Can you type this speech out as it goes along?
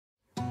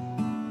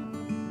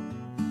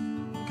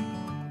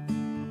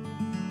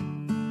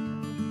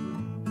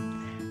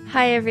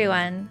Hi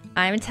everyone,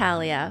 I'm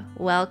Talia.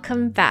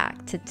 Welcome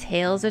back to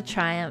Tales of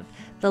Triumph,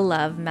 the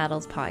Love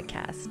Medals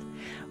podcast,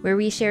 where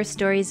we share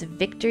stories of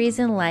victories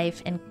in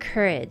life and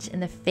courage in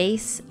the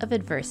face of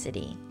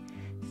adversity.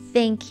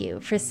 Thank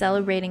you for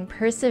celebrating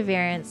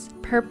perseverance,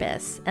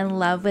 purpose, and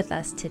love with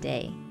us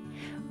today.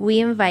 We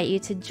invite you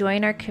to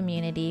join our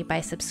community by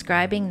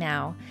subscribing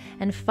now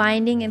and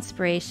finding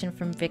inspiration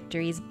from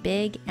victories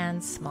big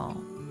and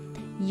small.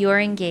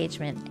 Your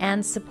engagement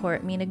and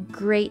support mean a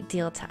great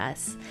deal to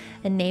us,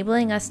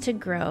 enabling us to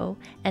grow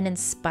and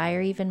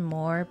inspire even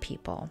more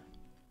people.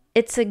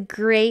 It's a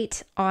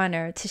great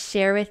honor to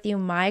share with you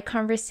my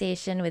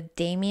conversation with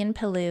Damian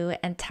Pellew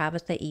and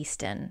Tabitha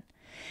Easton.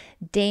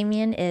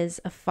 Damian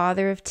is a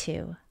father of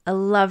two, a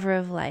lover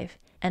of life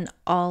and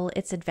all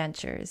its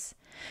adventures.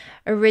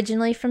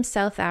 Originally from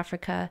South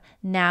Africa,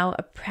 now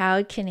a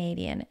proud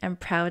Canadian and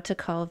proud to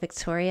call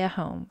Victoria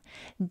home,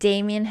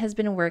 Damian has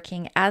been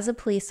working as a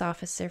police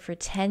officer for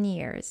 10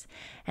 years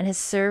and has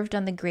served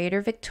on the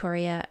Greater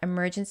Victoria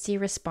Emergency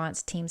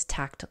Response Team's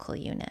tactical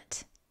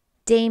unit.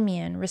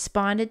 Damian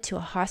responded to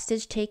a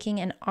hostage-taking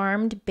and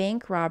armed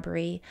bank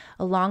robbery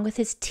along with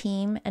his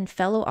team and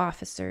fellow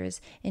officers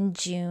in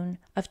June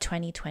of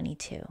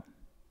 2022.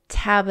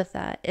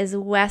 Tabitha is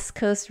West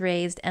Coast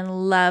raised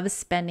and loves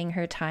spending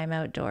her time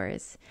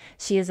outdoors.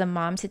 She is a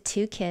mom to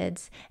 2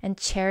 kids and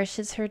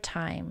cherishes her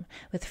time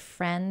with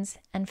friends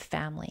and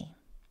family.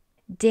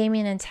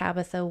 Damian and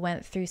Tabitha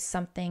went through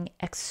something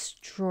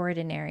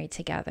extraordinary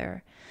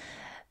together.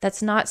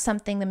 That's not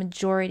something the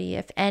majority,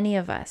 if any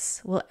of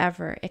us, will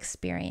ever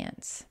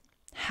experience.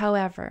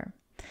 However,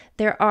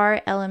 there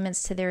are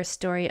elements to their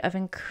story of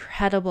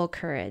incredible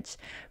courage,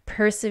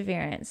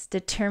 perseverance,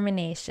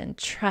 determination,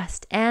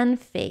 trust, and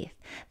faith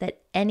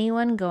that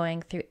anyone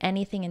going through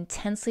anything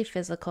intensely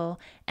physical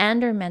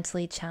and or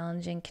mentally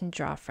challenging can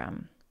draw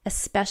from,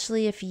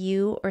 especially if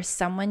you or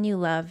someone you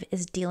love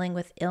is dealing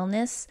with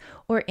illness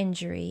or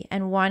injury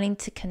and wanting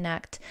to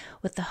connect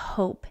with the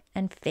hope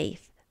and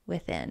faith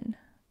within.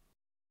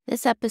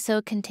 This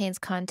episode contains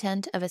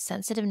content of a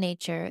sensitive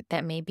nature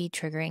that may be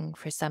triggering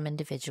for some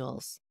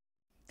individuals.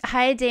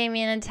 Hi,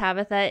 Damian and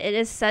Tabitha. It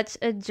is such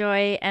a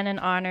joy and an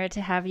honor to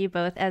have you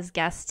both as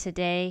guests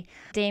today.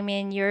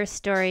 Damian, your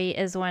story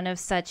is one of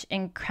such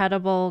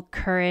incredible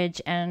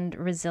courage and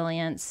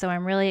resilience. So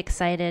I'm really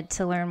excited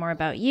to learn more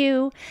about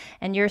you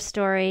and your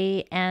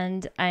story.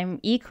 And I'm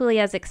equally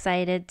as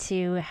excited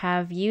to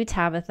have you,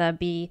 Tabitha,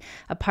 be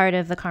a part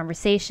of the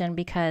conversation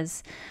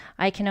because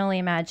I can only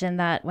imagine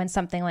that when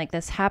something like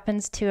this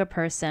happens to a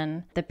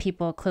person, the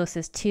people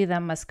closest to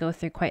them must go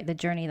through quite the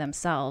journey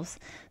themselves.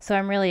 So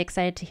I'm really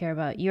excited to hear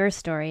about your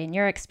story and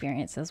your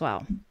experience as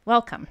well.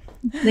 Welcome.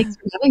 Thanks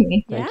for having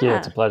me. Thank you.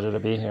 It's a pleasure to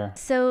be here.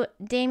 So,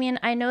 Damian,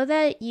 I know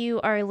that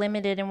you are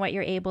limited in what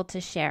you're able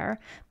to share,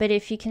 but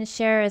if you can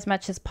share as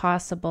much as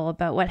possible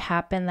about what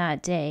happened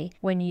that day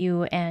when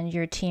you and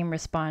your team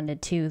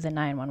responded to the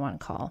 911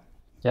 call.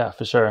 Yeah,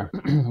 for sure.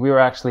 We were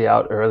actually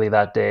out early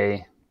that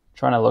day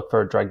trying to look for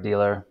a drug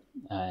dealer.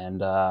 And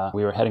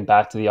we were heading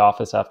back to the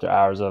office after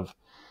hours of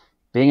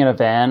being in a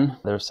van.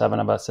 There were 7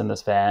 of us in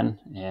this van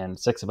and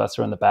 6 of us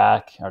are in the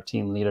back. Our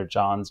team leader,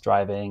 John's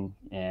driving,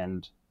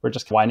 and we're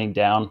just winding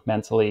down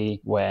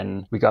mentally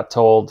when we got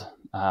told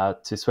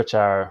to switch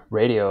our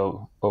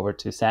radio over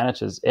to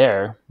Saanich's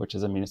Air, which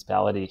is a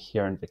municipality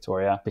here in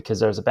Victoria,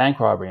 because there's a bank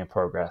robbery in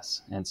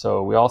progress. And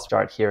so we all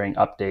start hearing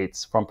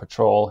updates from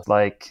patrol,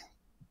 like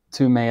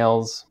 2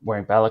 males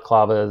wearing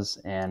balaclavas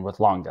and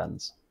with long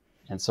guns.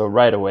 And so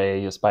right away,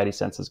 your spidey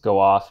senses go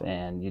off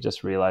and you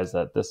just realize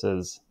that this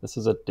is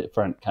a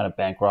different kind of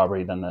bank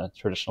robbery than the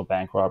traditional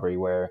bank robbery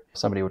where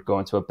somebody would go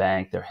into a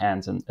bank, their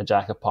hands in a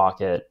jacket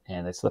pocket,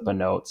 and they slip a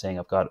note saying,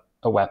 I've got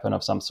a weapon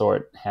of some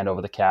sort, hand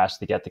over the cash,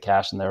 they get the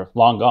cash, and they're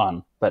long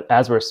gone. But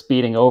as we're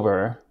speeding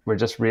over, we're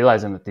just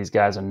realizing that these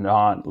guys are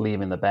not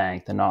leaving the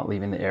bank. They're not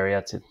leaving the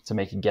area to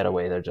make a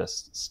getaway. They're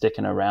just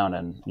sticking around,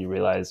 and you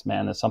realize,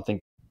 man, there's something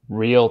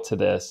real to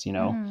this, you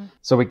know.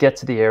 So we get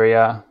to the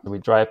area, we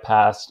drive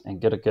past and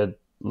get a good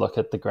look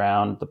at the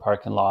ground, the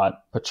parking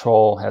lot.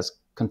 Patrol has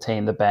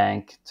contained the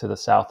bank to the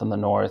south and the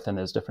north, and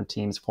there's different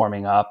teams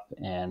forming up,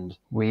 and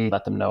we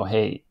let them know,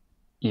 hey,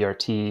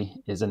 ERT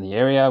is in the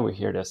area, we're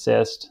here to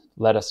assist,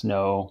 let us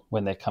know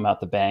when they come out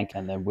the bank,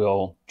 and then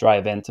we'll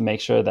drive in to make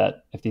sure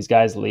that if these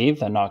guys leave,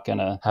 they're not going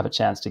to have a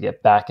chance to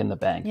get back in the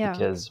bank.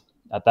 Because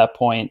at that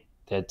point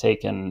they had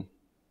taken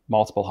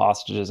multiple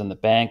hostages in the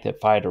bank,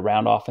 that fired a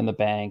round off in the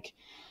bank.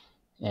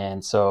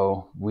 And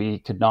so we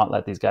could not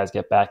let these guys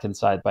get back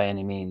inside by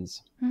any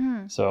means.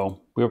 So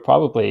we were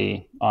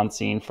probably on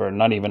scene for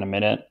not even a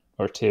minute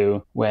or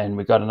two when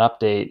we got an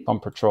update from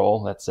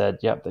patrol that said,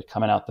 yep, they're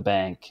coming out the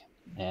bank,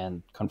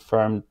 and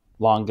confirmed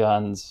long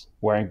guns,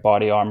 wearing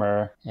body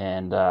armor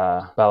and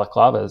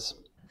balaclavas.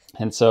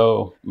 And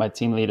so my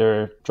team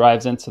leader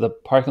drives into the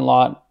parking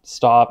lot,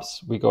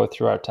 stops, we go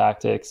through our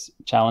tactics,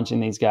 challenging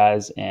these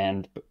guys,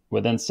 and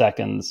within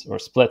seconds, or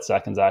split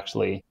seconds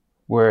actually,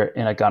 we're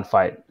in a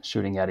gunfight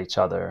shooting at each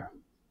other.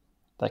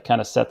 That kind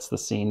of sets the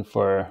scene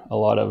for a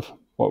lot of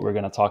what we're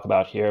going to talk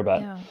about here.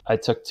 But I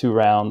took 2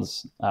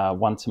 rounds,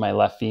 one to my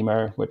left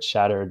femur, which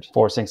shattered,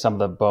 forcing some of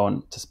the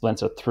bone to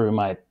splinter through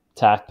my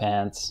tack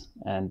pants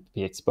and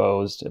be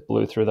exposed. It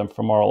blew through the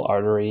femoral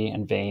artery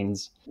and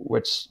veins,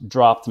 which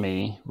dropped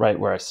me right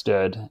where I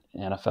stood,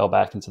 and I fell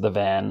back into the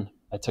van.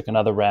 I took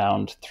another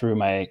round through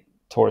my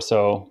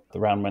torso. The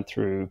round went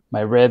through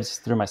my ribs,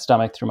 through my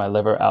stomach, through my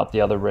liver, out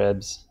the other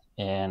ribs.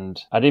 And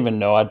I didn't even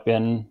know I'd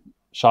been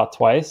shot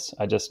twice.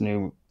 I just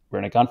knew we're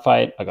in a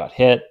gunfight. I got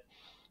hit,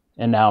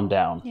 and now I'm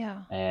down.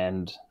 Yeah.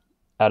 And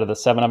out of the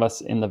 7 of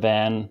us in the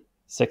van,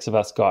 6 of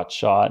us got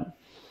shot.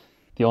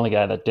 The only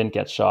guy that didn't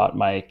get shot,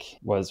 Mike,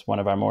 was one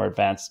of our more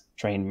advanced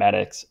trained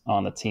medics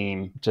on the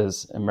team, which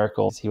is a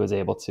miracle. He was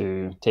able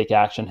to take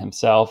action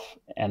himself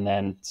and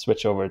then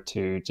switch over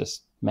to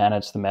just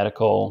manage the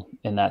medical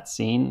in that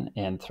scene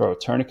and throw a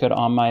tourniquet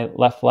on my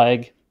left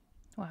leg.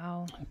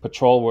 Wow.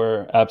 Patrol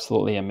were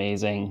absolutely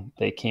amazing.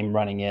 They came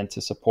running in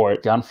to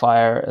support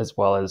gunfire as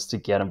well as to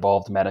get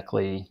involved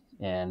medically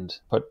and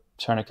put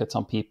tourniquets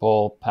on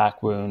people,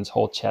 pack wounds,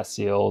 hold chest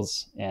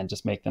seals, and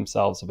just make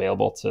themselves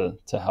available to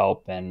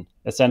help, and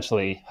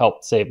essentially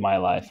help save my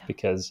life.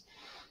 Because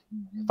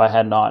if I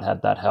had not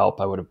had that help,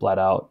 I would have bled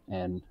out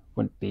and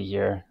wouldn't be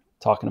here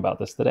talking about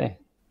this today.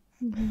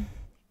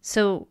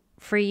 So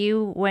for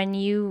you, when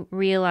you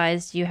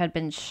realized you had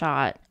been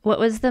shot, what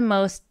was the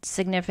most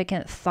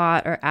significant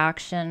thought or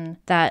action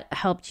that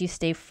helped you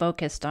stay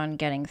focused on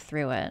getting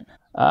through it?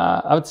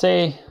 I would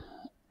say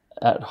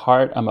at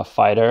heart, I'm a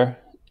fighter.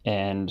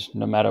 And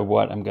no matter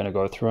what I'm going to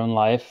go through in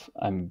life,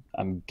 I'm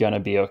going to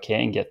be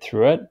okay and get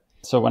through it.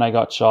 So when I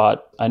got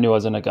shot, I knew I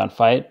was in a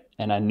gunfight,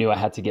 and I knew I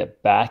had to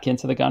get back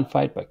into the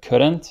gunfight, but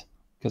couldn't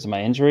because of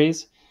my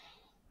injuries.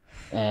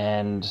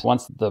 And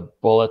once the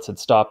bullets had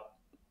stopped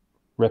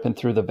ripping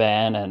through the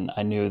van and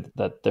I knew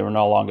that they were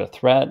no longer a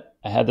threat,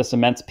 I had this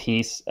immense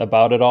peace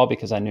about it all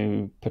because I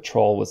knew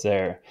patrol was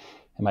there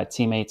and my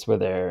teammates were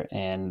there.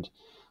 And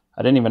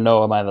I didn't even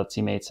know my other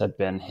teammates had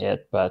been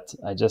hit, but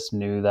I just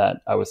knew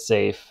that I was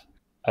safe.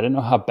 I didn't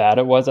know how bad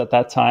it was at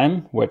that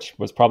time, which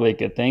was probably a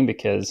good thing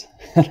because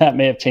that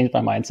may have changed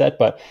my mindset.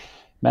 But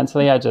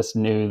mentally, I just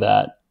knew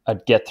that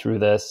I'd get through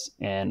this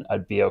and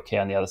I'd be okay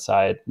on the other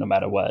side no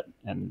matter what.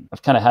 And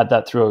I've kind of had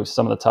that through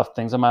some of the tough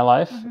things in my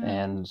life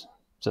and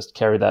just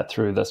carried that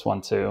through this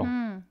one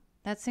too.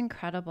 That's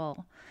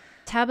incredible.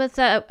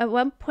 Tabitha, at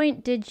what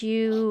point did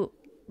you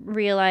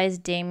realize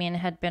Damian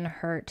had been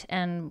hurt,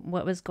 and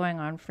what was going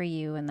on for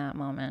you in that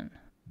moment?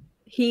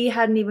 He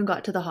hadn't even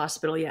got to the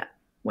hospital yet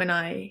when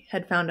I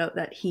had found out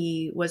that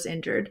he was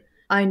injured.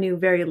 I knew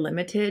very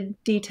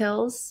limited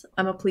details.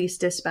 I'm a police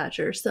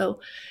dispatcher, so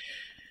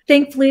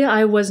thankfully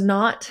I was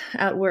not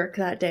at work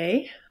that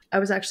day. I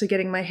was actually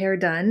getting my hair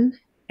done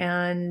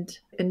and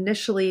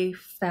initially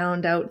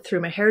found out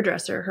through my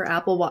hairdresser her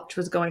Apple Watch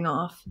was going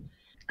off.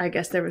 I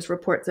guess there was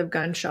reports of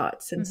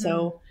gunshots, and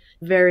so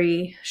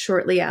very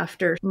shortly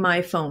after,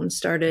 my phone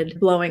started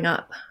blowing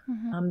up.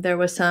 There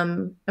was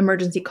some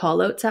emergency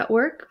call outs at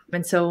work.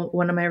 And so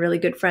one of my really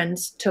good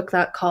friends took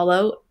that call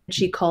out.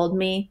 She called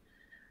me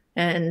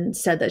and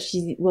said that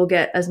she will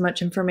get as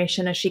much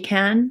information as she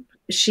can.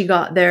 She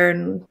got there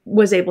and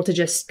was able to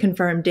just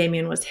confirm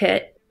Damian was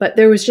hit. But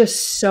there was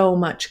just so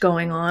much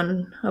going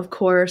on, of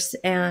course,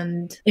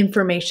 and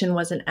information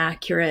wasn't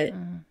accurate.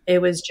 It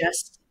was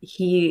just,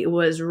 he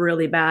was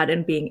really bad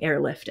and being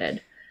airlifted.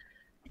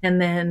 And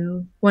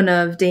then one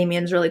of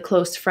Damian's really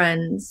close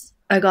friends,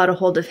 I got a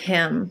hold of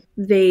him.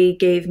 They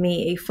gave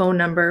me a phone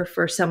number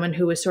for someone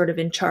who was sort of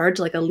in charge,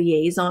 like a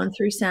liaison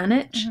through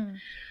Saanich.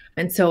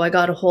 And so I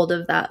got a hold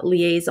of that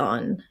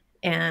liaison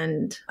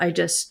and I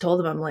just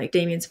told him, I'm like,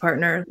 Damian's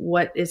partner,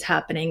 what is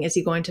happening? Is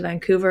he going to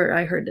Vancouver?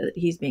 I heard that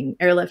he's being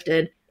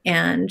airlifted.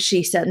 And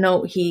she said,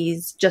 no,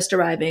 he's just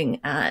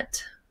arriving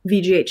at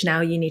VGH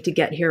now. You need to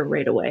get here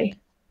right away.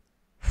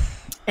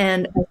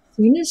 And as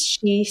soon as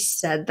she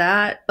said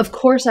that, of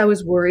course, I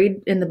was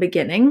worried in the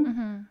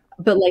beginning.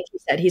 But like you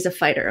said, he's a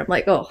fighter. I'm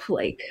like, oh,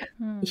 like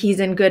he's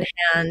in good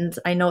hands.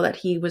 I know that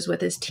he was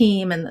with his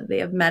team and that they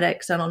have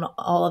medics and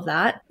all of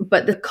that.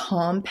 But the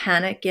calm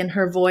panic in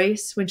her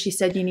voice when she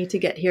said, you need to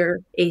get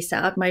here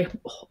ASAP, my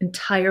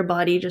entire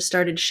body just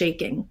started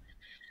shaking.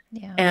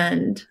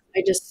 And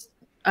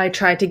I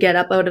tried to get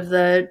up out of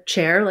the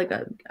chair. Like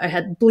I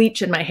had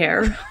bleach in my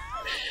hair.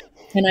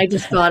 And I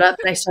just got up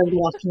and I started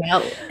walking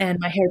out, and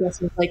my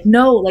hairdresser was like,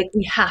 no, like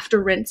we have to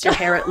rinse your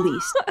hair at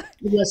least.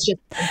 Let's just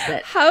rinse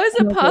it. How is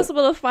it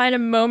possible to find a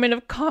moment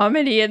of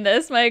comedy in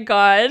this? My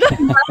God.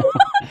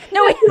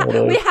 No,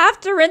 we have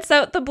to rinse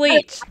out the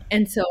bleach.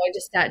 And so I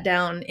just sat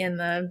down in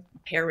the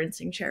hair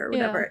rinsing chair or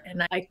whatever,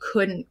 and I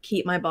couldn't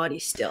keep my body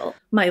still.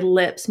 My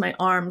lips, my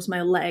arms,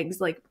 my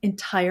legs, like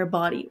entire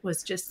body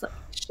was just like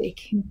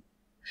shaking.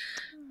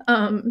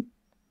 I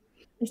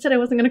said I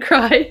wasn't going to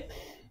cry.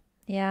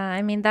 Yeah,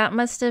 I mean, that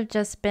must have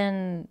just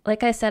been,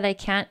 like I said, I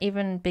can't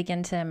even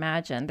begin to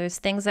imagine. There's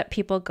things that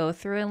people go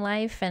through in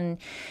life, and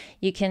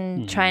you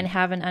can try and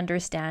have an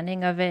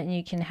understanding of it, and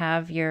you can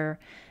have your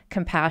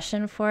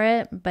compassion for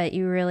it, but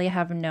you really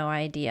have no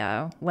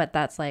idea what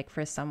that's like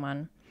for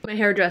someone. My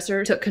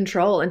hairdresser took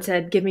control and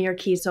said, give me your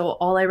keys. So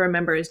all I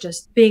remember is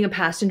just being a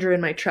passenger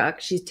in my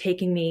truck. She's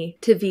taking me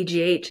to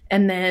VGH.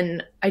 And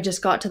then I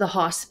just got to the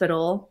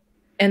hospital.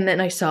 And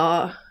then I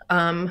saw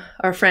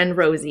our friend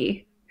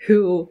Rosie,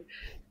 who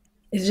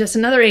is just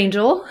another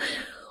angel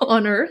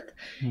on earth.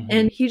 Mm-hmm.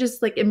 And he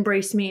just like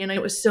embraced me. And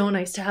it was so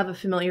nice to have a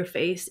familiar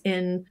face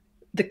in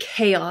the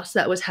chaos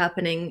that was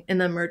happening in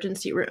the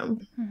emergency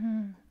room.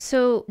 Mm-hmm.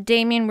 So,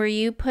 Damian, were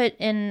you put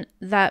in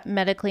that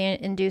medically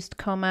induced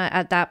coma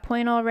at that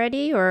point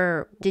already,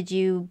 or did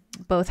you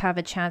both have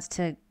a chance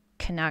to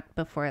connect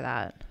before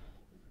that?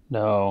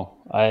 No,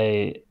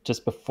 I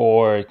just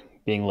before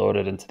being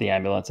loaded into the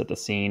ambulance at the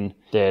scene,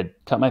 did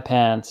cut my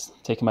pants,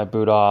 taken my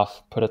boot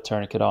off, put a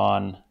tourniquet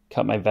on,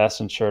 cut my vest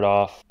and shirt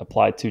off,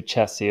 applied 2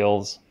 chest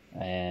seals,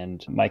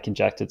 and Mike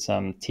injected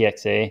some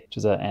TXA, which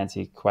is an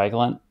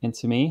anticoagulant,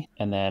 into me.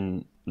 And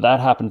then that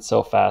happened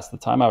so fast. The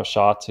time I was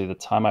shot to the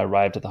time I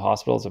arrived at the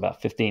hospital is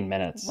about 15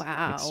 minutes.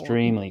 Wow.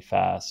 Extremely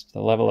fast.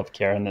 The level of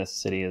care in this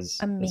city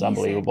is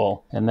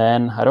unbelievable. Amazing. And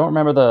then I don't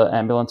remember the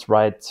ambulance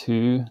ride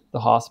to the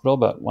hospital,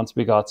 but once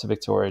we got to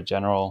Victoria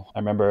General, I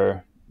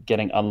remember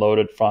getting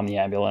unloaded from the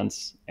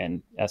ambulance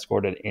and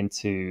escorted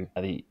into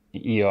the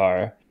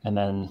ER. And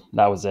then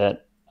that was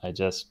it. I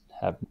just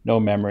have no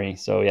memory.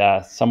 So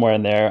yeah, somewhere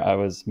in there, I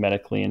was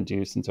medically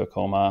induced into a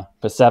coma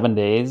for 7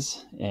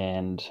 days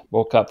and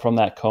woke up from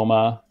that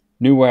coma,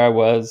 knew where I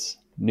was,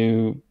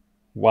 knew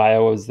why I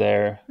was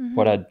there,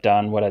 what I'd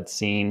done, what I'd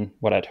seen,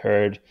 what I'd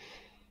heard,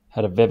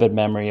 had a vivid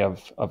memory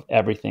of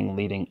everything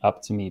leading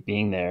up to me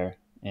being there.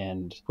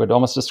 And would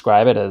almost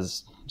describe it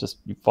as just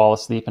you fall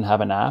asleep and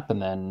have a nap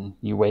and then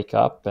you wake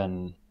up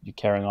and you're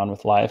carrying on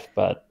with life.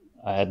 But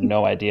I had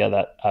no idea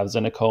that I was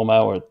in a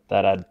coma or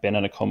that I'd been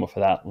in a coma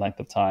for that length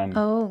of time.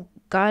 Oh,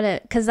 got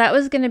it. Because that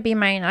was going to be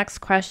my next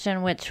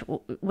question, which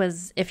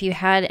was if you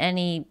had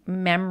any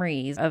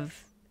memories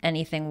of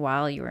anything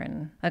while you were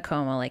in a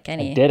coma, like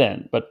any. I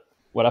didn't. But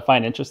what I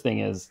find interesting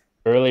is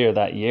earlier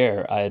that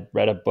year, I had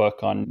read a book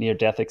on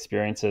near-death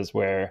experiences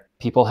where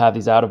people have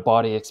these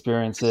out-of-body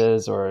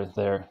experiences or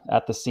they're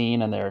at the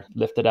scene and they're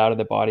lifted out of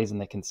their bodies and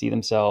they can see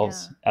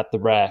themselves at the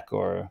wreck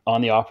or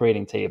on the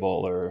operating table,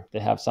 or they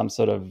have some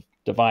sort of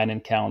divine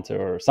encounter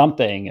or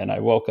something. And I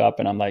woke up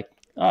and I'm like,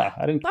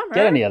 I didn't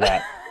get any of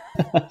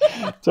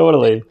that.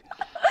 Totally.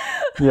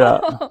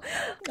 Yeah.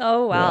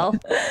 Oh, wow.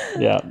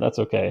 Yeah, that's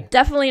okay.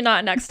 Definitely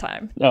not next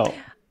time. No.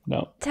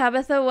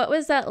 Tabitha, what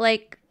was that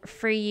like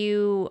for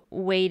you,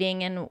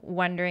 waiting and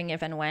wondering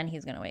if and when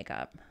he's going to wake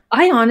up?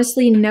 I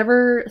honestly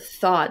never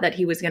thought that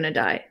he was going to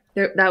die.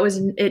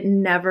 It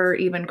never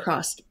even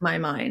crossed my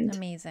mind.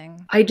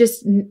 Amazing. I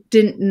just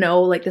didn't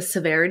know like the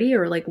severity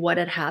or like what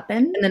had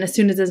happened. And then as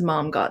soon as his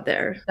mom got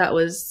there, that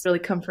was really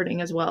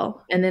comforting as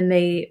well. And then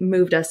they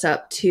moved us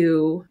up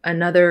to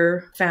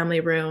another family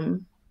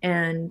room.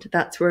 And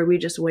that's where we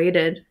just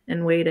waited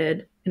and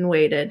waited and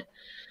waited.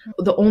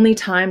 The only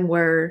time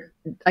where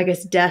I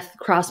guess death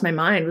crossed my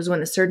mind was when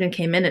the surgeon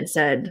came in and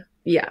said,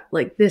 yeah,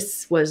 like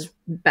this was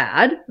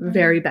bad,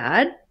 very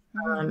bad.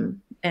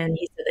 And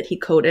he said that he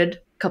coded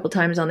a couple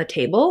times on the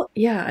table.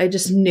 Yeah, I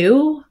just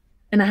knew.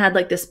 And I had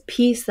like this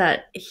peace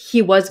that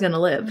he was going to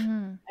live.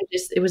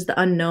 It was the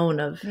unknown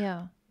of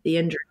the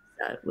injury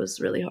that was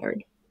really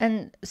hard.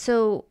 And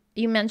so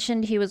you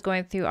mentioned he was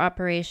going through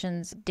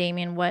operations.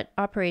 Damian, what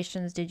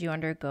operations did you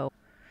undergo?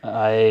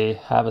 I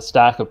have a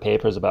stack of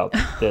papers about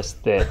this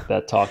thick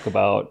that talk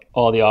about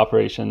all the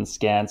operations,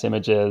 scans,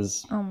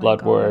 images,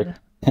 blood work.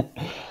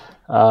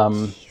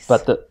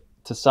 But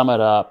to sum it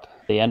up,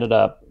 they ended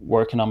up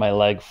working on my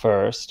leg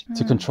first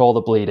to control the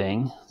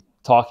bleeding,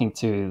 talking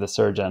to the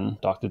surgeon,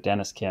 Dr.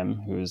 Dennis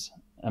Kim, who's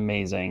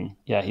amazing.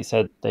 Yeah, he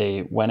said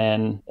they went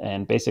in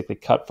and basically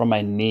cut from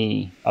my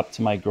knee up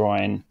to my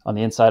groin on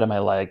the inside of my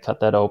leg, cut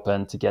that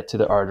open to get to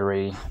the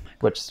artery,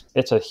 which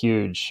it's a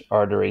huge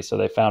artery. So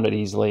they found it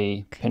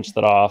easily, pinched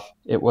it off.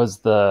 It was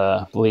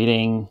the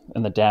bleeding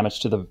and the damage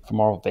to the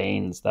femoral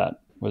veins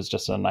that was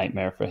just a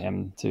nightmare for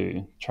him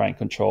to try and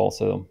control.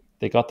 So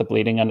they got the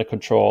bleeding under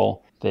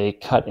control. They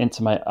cut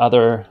into my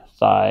other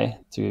thigh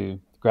to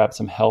grab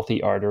some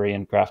healthy artery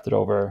and graft it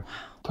over.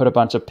 Put a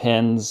bunch of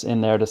pins in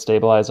there to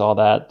stabilize all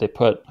that. They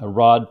put a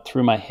rod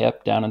through my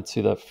hip down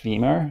into the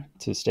femur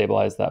to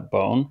stabilize that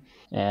bone.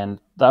 And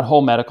that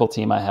whole medical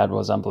team I had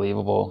was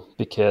unbelievable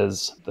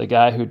because the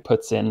guy who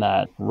puts in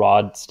that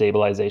rod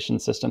stabilization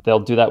system, they'll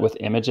do that with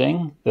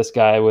imaging. This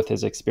guy with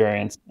his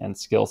experience and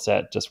skill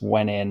set just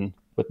went in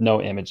with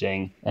no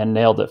imaging and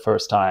nailed it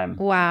first time.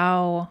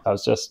 Wow. I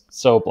was just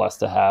so blessed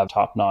to have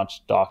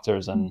top-notch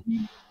doctors and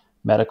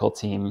medical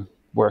team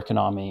working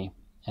on me.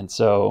 And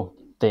so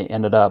they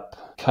ended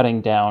up cutting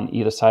down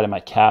either side of my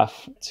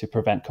calf to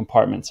prevent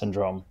compartment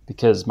syndrome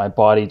because my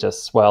body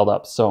just swelled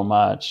up so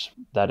much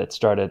that it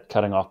started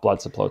cutting off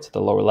blood supply to the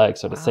lower leg.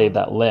 So to save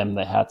that limb,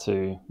 they had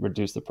to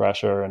reduce the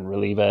pressure and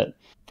relieve it.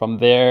 From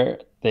there,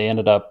 they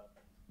ended up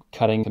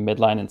cutting a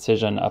midline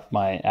incision up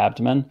my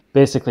abdomen,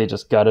 basically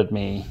just gutted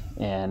me.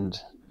 And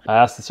I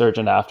asked the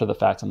surgeon after the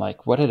fact, I'm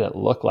like, what did it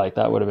look like?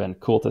 That would have been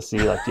cool to see.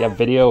 Like, do you have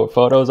video or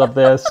photos of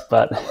this?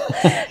 But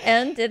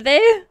and did they?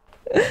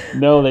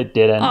 No, they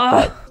didn't. Oh.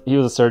 But he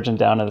was a surgeon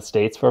down in the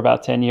States for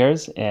about 10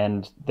 years,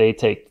 and they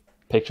take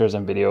pictures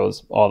and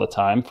videos all the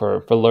time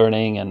for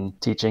learning and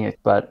teaching it.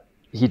 But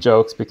he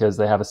jokes because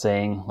they have a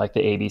saying like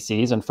the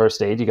ABCs. In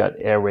first aid, you got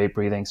airway,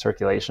 breathing,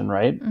 circulation,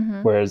 right?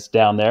 Mm-hmm. Whereas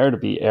down there,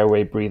 it'd be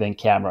airway, breathing,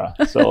 camera.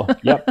 So,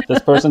 yep,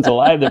 this person's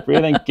alive, they're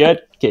breathing,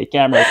 good, okay,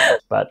 camera.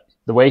 But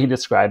the way he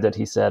described it,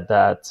 he said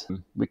that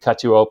we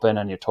cut you open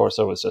and your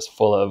torso was just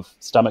full of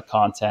stomach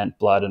content,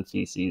 blood, and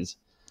feces.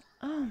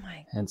 Oh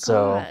my And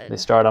so God. they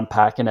start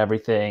unpacking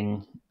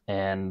everything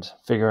and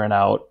figuring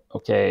out,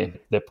 okay,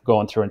 they're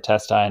going through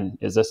intestine.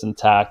 Is this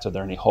intact? Are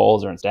there any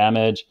holes or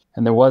damage?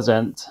 And there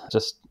wasn't.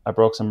 Just I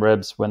broke some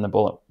ribs when the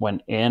bullet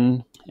went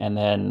in, and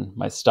then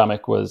my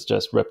stomach was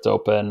just ripped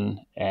open,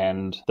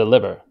 and the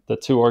liver, the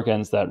two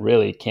organs that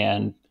really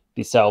can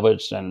be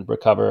salvaged and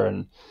recover.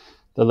 And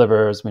the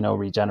liver, as we know,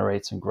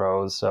 regenerates and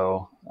grows.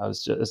 So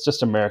it's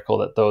just a miracle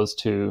that those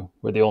two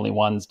were the only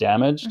ones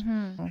damaged.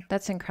 Mm-hmm.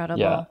 That's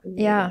incredible.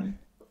 Yeah.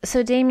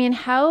 So Damian,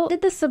 how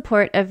did the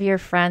support of your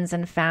friends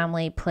and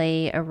family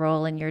play a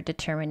role in your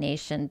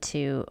determination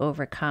to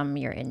overcome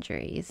your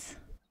injuries?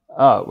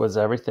 Oh, it was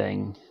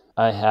everything.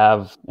 I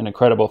have an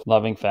incredible,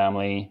 loving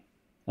family,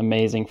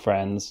 amazing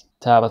friends.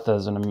 Tabitha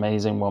is an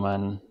amazing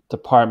woman.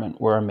 Department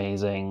were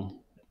amazing.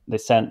 They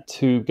sent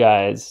two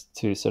guys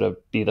to sort of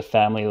be the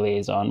family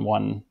liaison.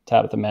 One,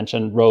 Tabitha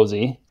mentioned,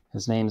 Rosie.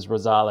 His name's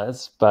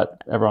Rosales,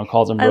 but everyone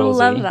calls him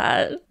Rosie. I love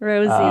that,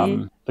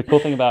 Rosie. The cool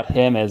thing about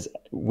him is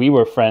we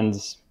were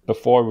friends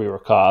before we were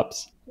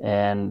cops,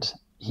 and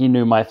he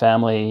knew my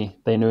family,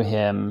 they knew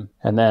him.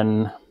 And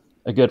then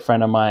a good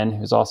friend of mine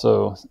who's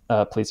also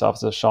a police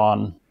officer,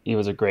 Sean, he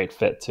was a great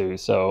fit too.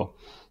 So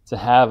to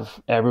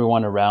have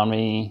everyone around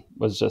me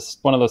was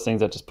just one of those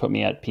things that just put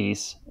me at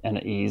peace and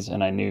at ease,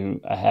 and I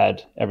knew I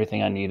had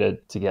everything I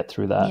needed to get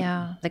through that.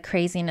 Yeah, the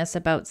craziness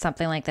about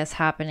something like this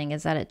happening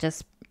is that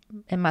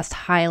it must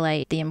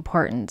highlight the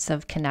importance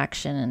of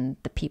connection and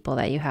the people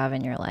that you have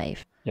in your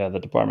life. Yeah, the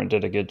department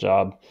did a good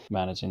job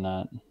managing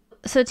that.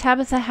 So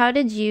Tabitha, how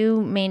did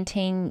you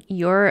maintain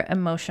your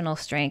emotional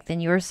strength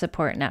and your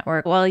support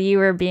network while you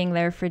were being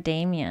there for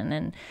Damian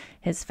and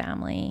his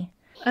family?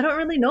 I don't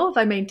really know if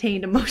I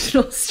maintained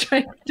emotional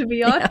strength, to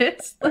be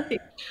honest. Like,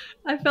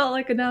 I felt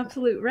like an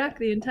absolute wreck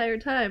the entire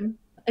time.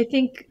 I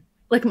think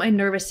like my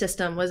nervous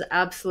system was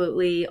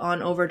absolutely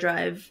on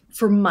overdrive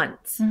for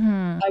months.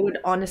 Mm-hmm. I would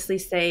honestly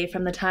say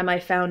from the time I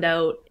found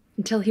out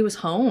until he was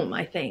home,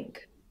 I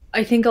think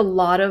a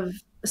lot of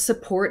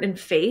support and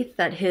faith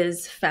that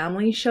his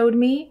family showed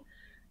me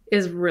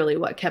is really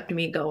what kept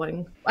me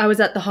going. I was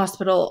at the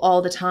hospital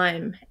all the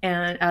time,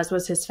 and as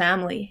was his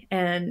family,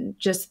 and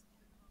just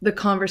the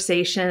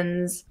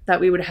conversations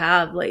that we would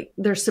have, like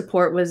their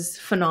support was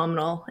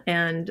phenomenal.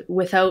 And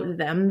without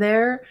them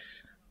there,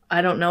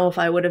 I don't know if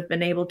I would have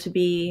been able to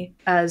be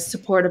as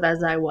supportive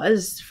as I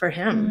was for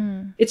him.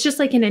 Mm. It's just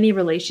like in any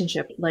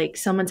relationship, like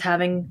someone's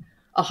having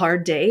a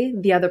hard day,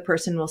 the other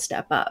person will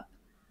step up.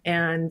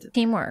 And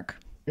Teamwork.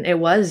 it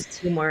was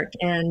teamwork.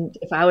 And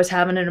if I was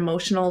having an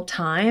emotional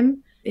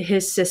time,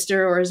 his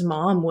sister or his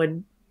mom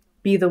would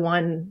be the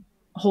one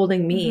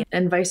holding me,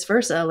 and vice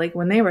versa, like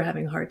when they were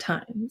having hard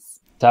times.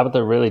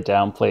 Tabitha really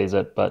downplays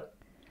it, but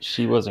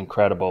she was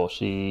incredible.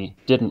 She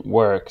didn't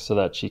work so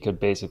that she could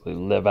basically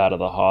live out of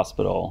the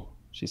hospital.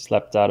 She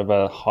slept out of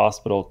a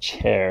hospital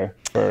chair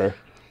for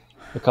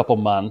a couple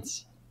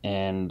months,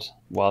 and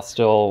while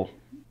still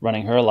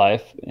running her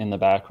life in the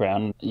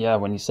background. Yeah,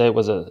 when you say it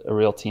was a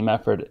real team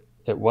effort,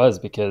 it was,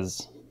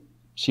 because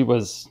she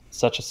was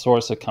such a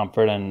source of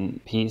comfort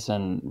and peace,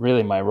 and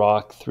really my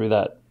rock through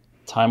that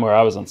time where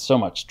I was on so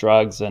much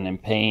drugs and in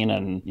pain.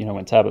 And, you know,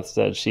 when Tabitha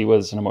said she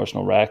was an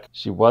emotional wreck,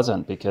 she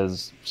wasn't,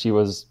 because she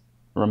was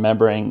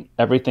remembering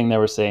everything they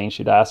were saying.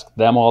 She'd ask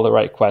them all the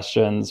right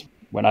questions.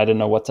 When I didn't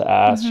know what to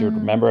ask, she would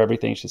remember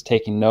everything. She's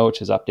taking notes.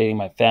 She's updating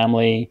my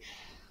family.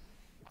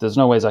 There's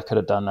no ways I could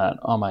have done that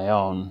on my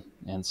own.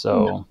 And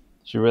so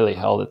she really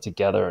held it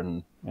together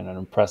in an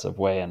impressive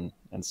way, and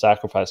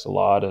sacrificed a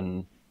lot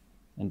and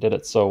did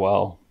it so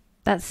well.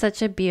 That's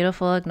such a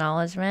beautiful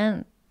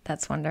acknowledgement.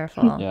 That's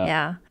wonderful.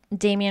 Yeah.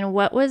 Damian,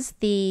 what was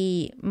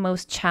the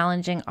most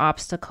challenging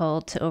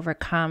obstacle to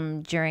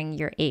overcome during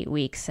your 8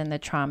 weeks in the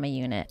trauma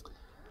unit?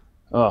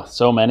 Oh,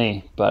 so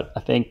many. But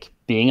I think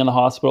being in the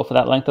hospital for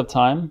that length of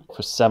time,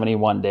 for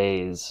 71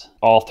 days,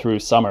 all through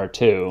summer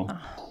too,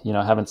 you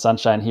know, having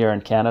sunshine here in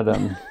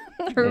Canada.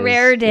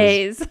 Rare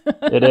days.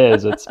 It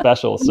is. It's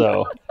special.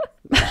 So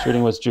the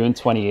shooting was June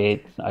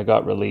 28th. I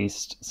got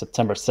released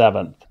September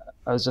 7th.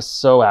 I was just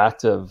so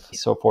active,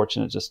 so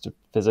fortunate just to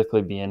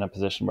physically be in a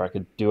position where I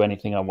could do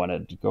anything I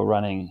wanted, go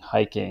running,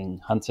 hiking,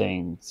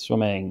 hunting,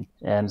 swimming.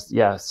 And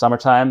yeah,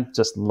 summertime,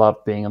 just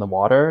loved being in the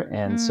water.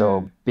 And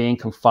so being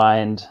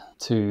confined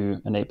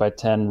to an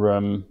 8x10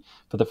 room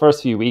for the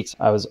first few weeks,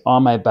 I was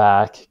on my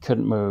back,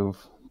 couldn't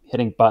move,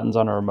 hitting buttons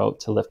on a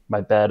remote to lift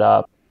my bed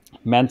up.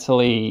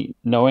 Mentally,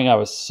 knowing I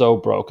was so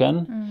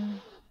broken,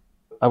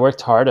 I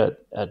worked hard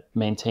at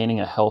maintaining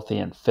a healthy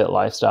and fit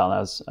lifestyle. And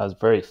I was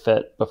very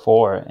fit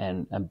before,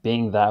 and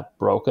being that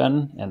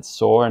broken and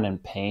sore and in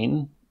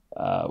pain,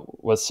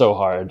 was so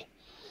hard.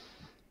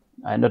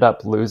 I ended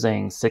up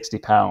losing 60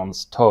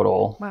 pounds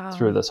total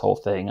through this whole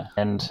thing.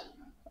 And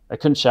I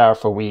couldn't shower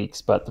for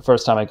weeks, but the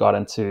first time I got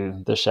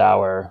into the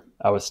shower,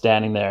 I was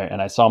standing there and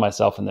I saw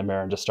myself in the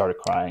mirror and just started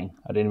crying.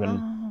 I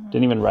didn't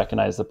even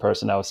recognize the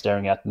person I was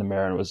staring at in the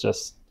mirror. And it was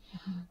just,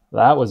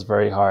 that was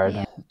very hard.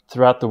 Yeah.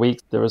 Throughout the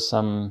week, there was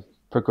some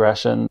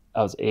progression.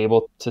 I was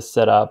able to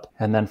sit up.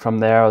 And then from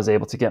there, I was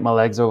able to get my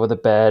legs over the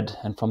bed.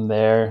 And from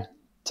there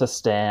to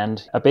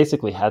stand, I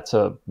basically had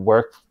to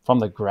work from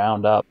the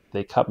ground up.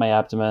 They cut my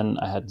abdomen.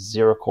 I had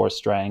zero core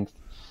strength.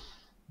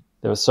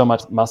 There was so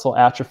much muscle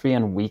atrophy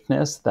and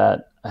weakness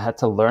that I had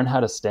to learn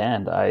how to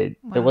stand.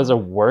 It was a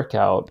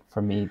workout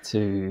for me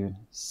to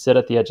sit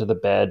at the edge of the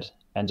bed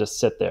and just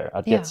sit there.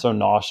 I'd get so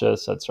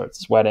nauseous. I'd start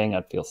sweating.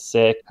 I'd feel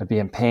sick. I'd be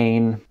in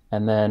pain.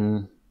 And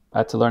then I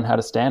had to learn how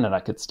to stand. And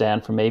I could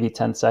stand for maybe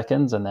 10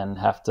 seconds and then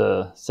have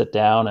to sit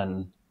down.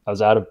 And I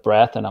was out of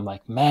breath. And I'm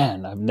like,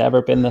 man, I've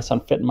never been this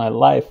unfit in my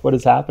life. What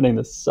is happening?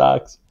 This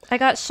sucks. I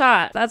got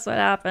shot. That's what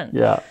happened.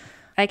 Yeah.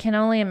 I can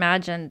only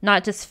imagine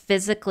not just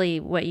physically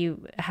what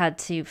you had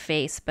to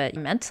face, but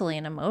mentally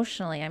and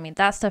emotionally. I mean,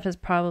 that stuff is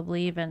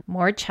probably even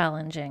more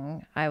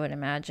challenging, I would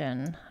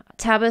imagine.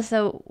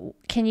 Tabitha,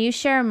 can you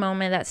share a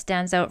moment that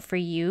stands out for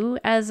you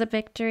as a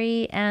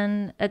victory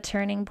and a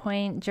turning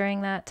point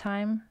during that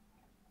time?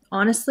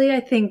 Honestly, I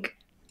think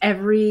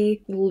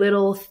every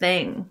little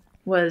thing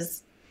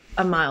was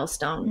a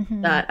milestone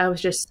that I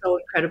was just so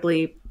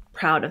incredibly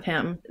proud of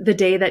him. The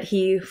day that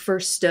he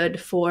first stood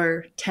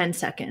for 10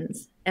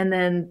 seconds. And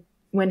then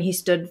when he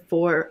stood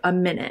for a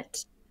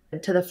minute,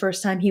 to the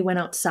first time he went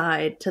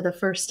outside, to the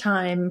first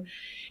time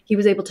he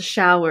was able to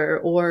shower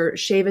or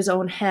shave his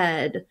own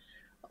head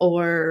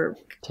or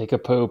take a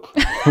poop.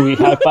 We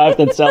high-fived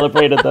and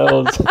celebrated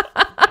those.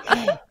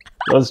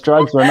 Those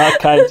drugs were not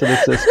kind to the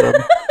system.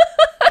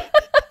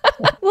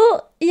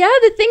 Well, yeah,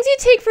 the things you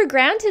take for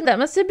granted, that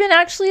must have been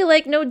actually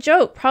like no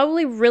joke,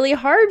 probably really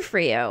hard for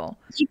you.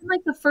 Even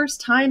like the first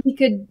time he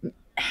could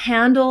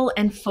handle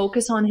and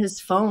focus on his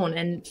phone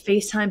and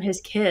FaceTime his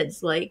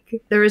kids.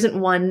 Like, there isn't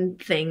one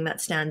thing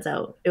that stands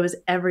out. It was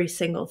every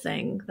single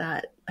thing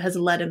that has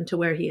led him to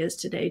where he is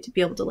today, to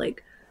be able to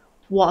like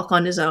walk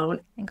on his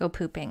own and go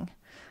pooping.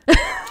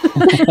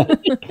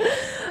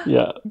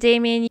 Yeah.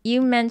 Damian,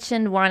 you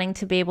mentioned wanting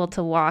to be able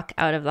to walk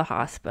out of the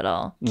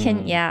hospital.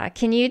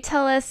 Can you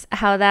tell us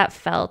how that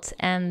felt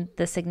and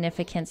the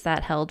significance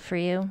that held for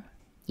you?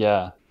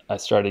 Yeah, I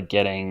started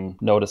getting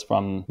notice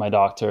from my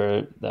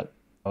doctor that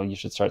you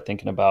should start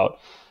thinking about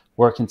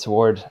working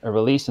toward a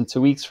release in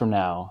 2 weeks from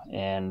now.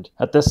 And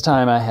at this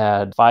time, I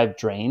had 5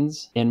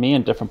 drains in me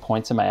in different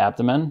points in my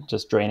abdomen,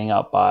 just draining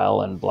out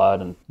bile and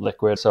blood and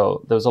liquid.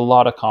 So there was a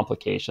lot of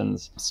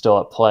complications still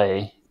at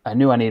play. I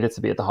knew I needed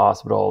to be at the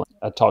hospital.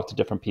 I talked to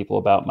different people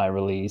about my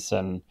release,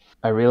 and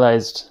I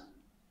realized,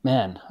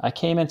 man, I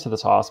came into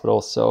this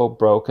hospital so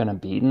broken and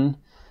beaten.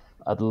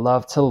 I'd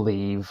love to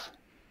leave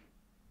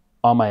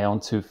on my own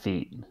 2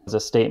 feet. It's a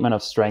statement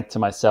of strength to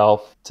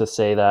myself to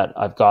say that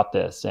I've got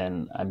this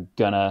and I'm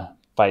gonna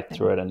fight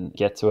through it and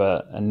get to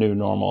a new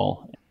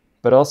normal.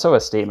 But also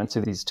a statement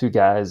to these 2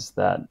 guys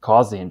that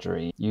caused the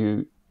injury.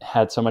 You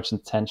had so much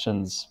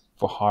intentions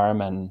for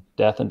harm and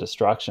death and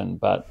destruction,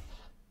 but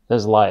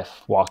there's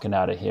life walking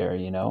out of here,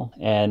 you know?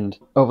 And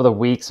over the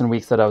weeks and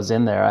weeks that I was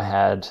in there, I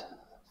had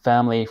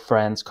family,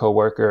 friends,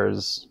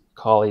 coworkers,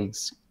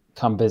 colleagues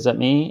come visit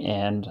me,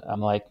 and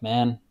I'm like,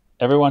 man,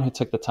 everyone who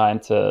took the time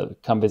to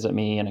come visit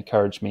me and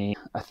encourage me,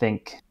 I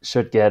think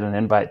should get an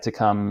invite to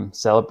come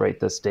celebrate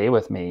this day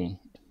with me.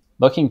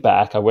 Looking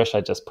back, I wish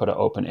I just put an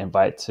open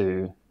invite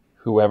to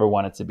whoever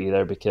wanted to be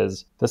there,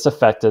 because this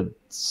affected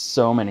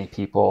so many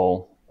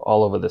people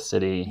all over the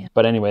city. Yeah.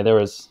 But anyway, there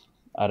was,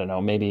 I don't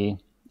know, maybe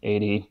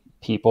 80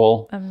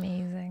 people.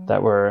 Amazing.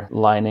 That were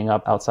lining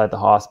up outside the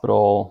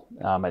hospital.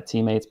 My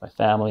teammates, my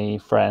family,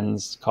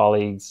 friends,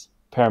 colleagues,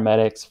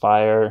 paramedics,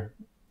 fire.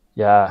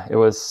 Yeah, it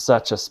was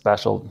such a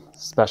special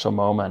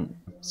moment.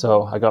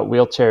 So I got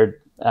wheelchaired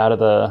out of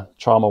the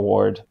trauma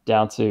ward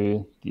down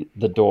to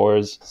the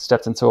doors,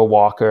 stepped into a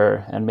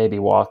walker, and maybe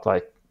walked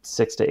like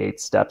 6 to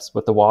 8 steps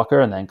with the walker,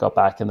 and then got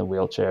back in the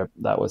wheelchair.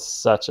 That was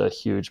such a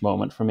huge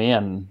moment for me,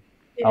 and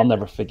I'll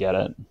never forget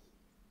it.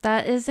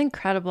 That is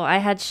incredible. I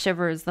had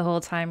shivers the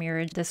whole time you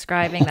were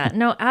describing that.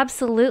 No,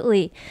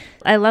 absolutely.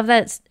 I love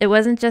that it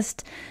wasn't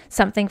just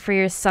something for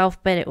yourself,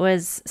 but it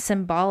was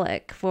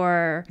symbolic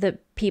for the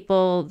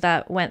people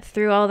that went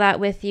through all that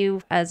with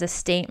you, as a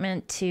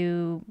statement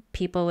to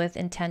people with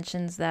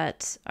intentions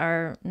that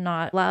are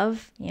not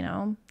love, you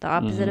know, the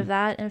opposite of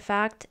that, in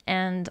fact,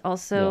 and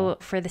also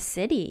for the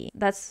city.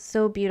 That's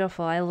so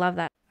beautiful. I love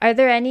that. Are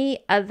there any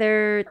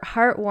other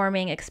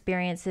heartwarming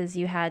experiences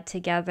you had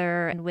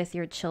together and with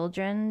your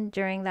children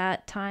during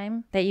that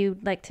time that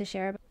you'd like to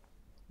share?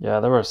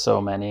 Yeah, there were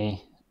so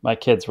many. My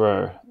kids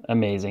were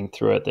amazing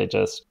through it. They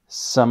just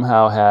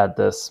somehow had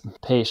this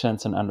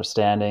patience and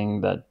understanding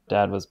that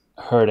Dad was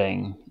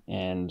hurting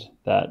and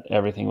that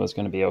everything was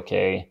going to be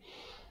okay.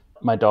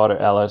 my daughter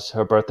Ella,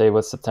 her birthday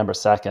was September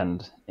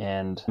 2nd,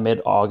 and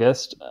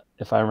mid-August,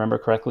 if I remember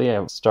correctly,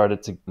 I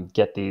started to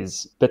get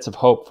these bits of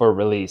hope for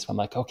release. I'm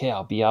like, okay,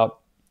 I'll be out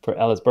for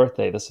Ella's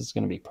birthday. This is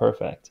going to be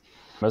perfect.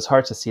 It was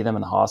hard to see them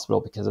in the hospital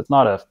because it's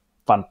not a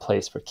fun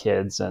place for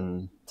kids,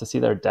 and to see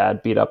their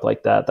dad beat up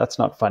like that, that's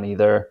not fun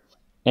either.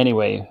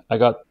 Anyway, I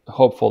got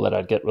hopeful that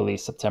I'd get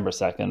released September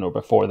 2nd or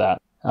before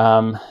that.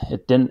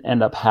 It didn't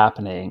end up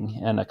happening,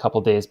 and a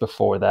couple days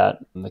before that,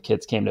 the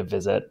kids came to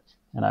visit,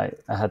 and I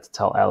had to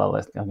tell Ella,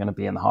 like, I'm going to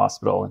be in the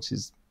hospital, and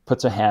she's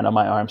puts her hand on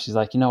my arm. She's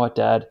like, you know what,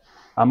 Dad,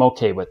 I'm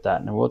okay with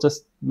that, and we'll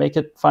just make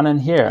it fun in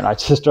here. And I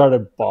just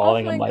started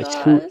bawling. I'm like,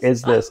 gosh. who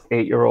is this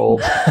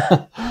 8-year-old?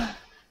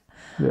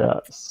 Yeah,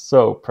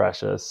 so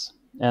precious.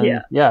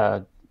 And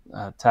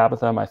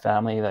Tabitha, my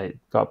family, they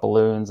got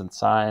balloons and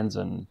signs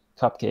and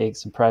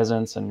cupcakes and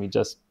presents, and we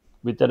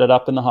did it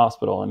up in the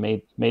hospital and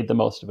made the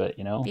most of it,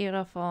 you know?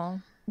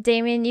 Beautiful.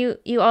 Damian,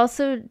 you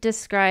also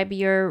describe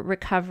your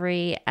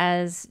recovery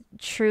as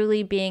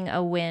truly being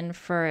a win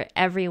for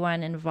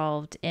everyone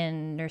involved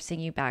in nursing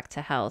you back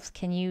to health.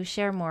 Can you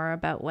share more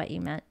about what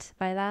you meant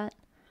by that?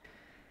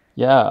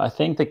 Yeah, I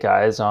think the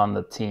guys on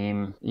the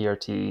team,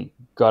 ERT,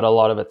 got a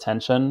lot of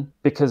attention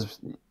because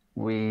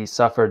we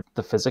suffered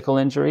the physical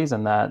injuries,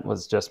 and that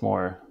was just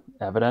more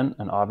evident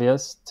and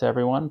obvious to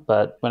everyone.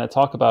 But when I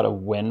talk about a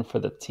win for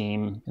the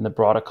team in the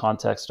broader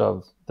context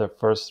of the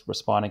first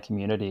responding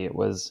community, it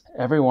was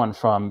everyone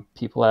from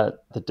people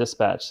at the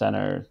dispatch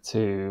center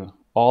to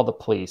all the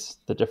police,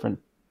 the different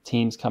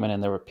teams coming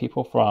in. There were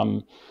people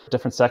from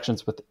different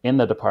sections within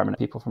the department,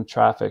 people from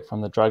traffic,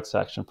 from the drug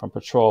section, from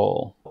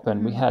patrol.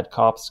 And we had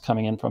cops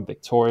coming in from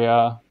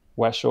Victoria,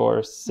 West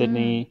Shore,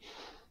 Sydney,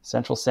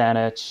 Central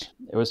Saanich.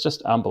 It was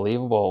just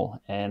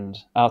unbelievable. And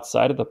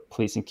outside of the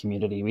policing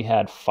community, we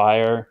had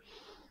fire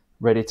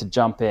ready to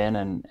jump in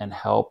and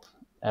help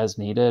as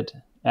needed.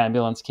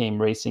 Ambulance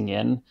came racing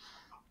in.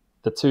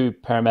 The 2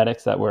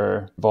 paramedics that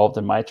were involved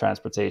in my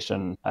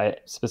transportation, I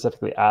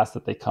specifically asked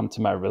that they come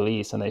to my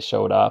release, and they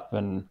showed up,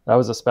 and that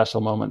was a special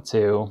moment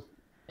too.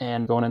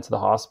 And going into the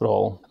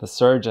hospital, the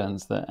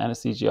surgeons, the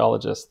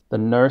anesthesiologists, the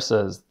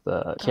nurses,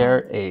 the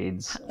care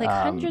aides, like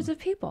hundreds of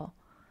people.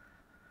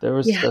 There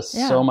was just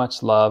so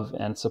much love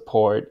and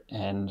support.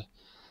 And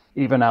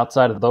even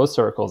outside of those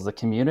circles, the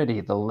community,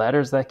 the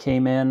letters that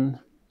came in,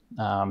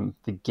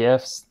 the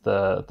gifts,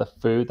 the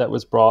food that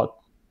was brought,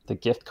 the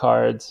gift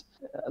cards,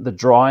 the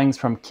drawings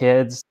from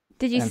kids.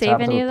 Did you and save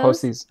Tabitha any of would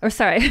post those? these. Or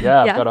sorry.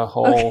 Yeah, I've got a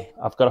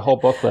whole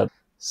booklet.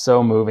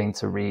 So moving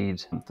to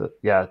read.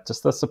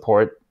 Just the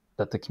support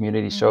that the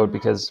community showed,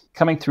 because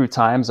coming through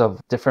times of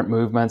different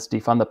movements,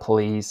 defund the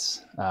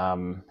police,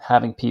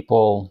 having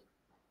people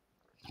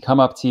come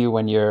up to you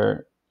when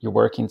you're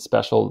working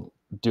special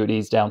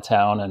duties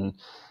downtown and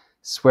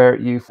swear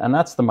at you. And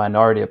that's the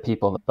minority of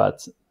people.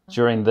 But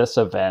during this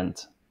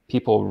event,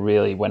 people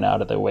really went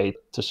out of their way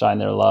to shine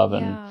their love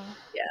and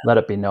let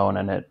it be known.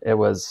 And it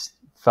was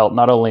felt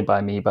not only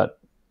by me, but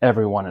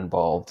everyone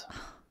involved.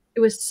 It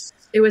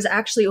was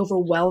actually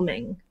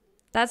overwhelming.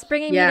 That's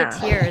bringing me to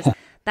tears.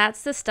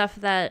 That's the stuff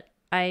that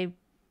I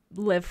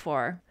live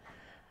for.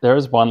 There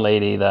was one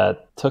lady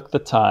that took the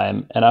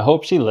time, and I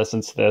hope she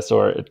listens to this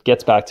or it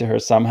gets back to her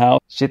somehow.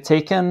 She had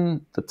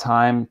taken the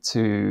time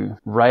to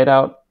write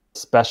out a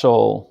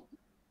special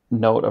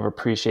note of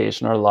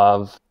appreciation or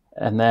love.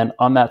 And then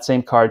on that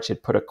same card,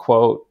 she'd put a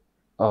quote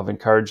of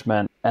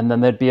encouragement, and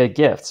then there'd be a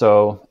gift.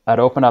 So I'd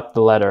open up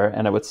the letter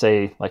and it would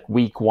say like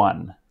week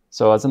 1.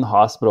 So I was in the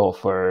hospital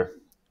for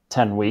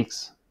 10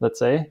 weeks, let's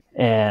say,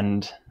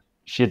 and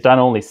she had done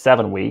only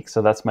 7 weeks.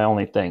 So that's my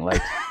only thing.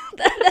 Like,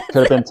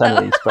 could have been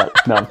 10 weeks, but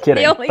no, I'm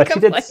kidding. But she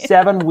did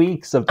 7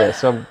 weeks of this.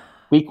 So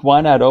week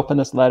 1, I'd open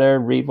this letter,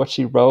 read what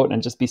she wrote,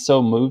 and just be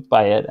so moved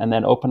by it, and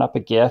then open up a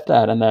gift,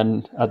 and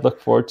then I'd look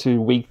forward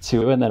to week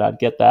 2, and then I'd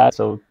get that.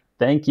 So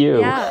thank you.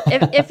 Yeah.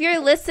 If you're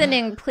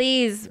listening,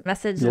 please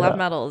message Love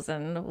Medals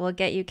and we'll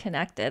get you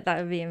connected. That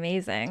would be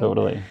amazing.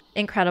 Totally.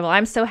 Incredible.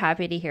 I'm so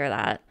happy to hear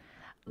that.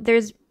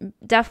 There's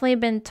definitely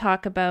been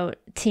talk about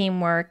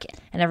teamwork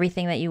and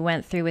everything that you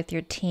went through with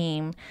your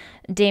team.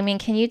 Damian,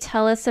 can you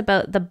tell us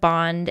about the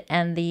bond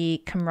and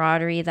the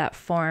camaraderie that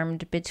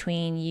formed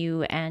between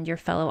you and your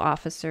fellow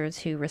officers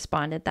who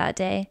responded that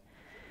day?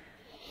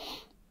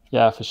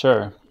 Yeah, for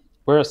sure.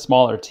 We're a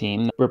smaller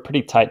team. We're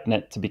pretty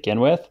tight-knit to begin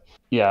with.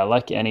 Yeah,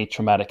 like any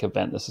traumatic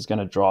event, this is going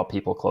to draw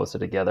people closer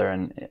together,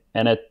 and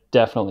it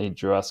definitely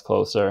drew us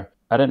closer.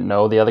 I didn't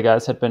know the other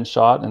guys had been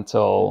shot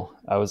until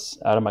I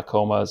was out of my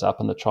coma. I was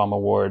up in the trauma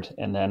ward,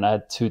 and then I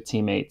had 2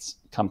 teammates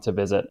come to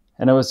visit.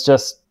 And it was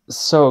just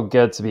so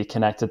good to be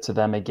connected to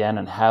them again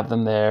and have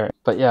them there.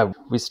 But yeah,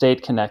 we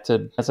stayed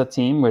connected as a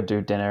team. We'd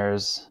do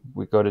dinners.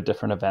 We go to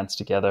different events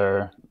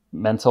together.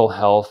 Mental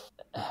health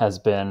has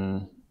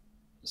been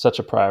such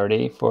a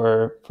priority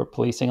for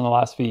policing in the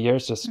last few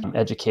years, just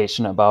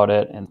education about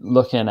it and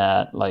looking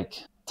at like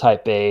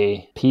type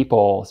A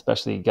people,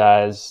 especially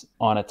guys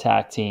on a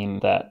TAC team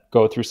that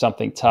go through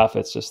something tough.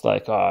 It's just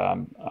like,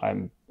 oh,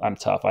 I'm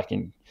tough. I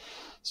can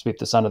sweep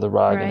this under the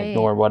rug and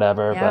ignore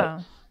whatever.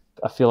 Yeah. But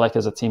I feel like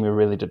as a team, we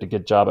really did a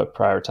good job at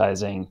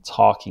prioritizing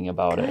talking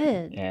about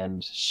it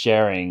and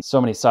sharing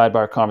so many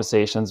sidebar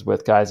conversations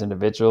with guys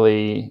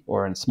individually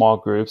or in small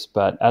groups.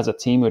 But as a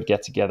team, we'd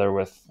get together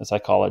with a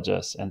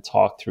psychologist and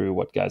talk through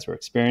what guys were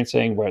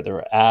experiencing, where they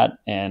were at.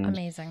 And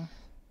amazing.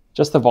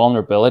 Just the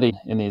vulnerability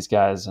in these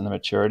guys and the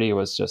maturity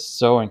was just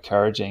so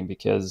encouraging,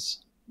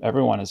 because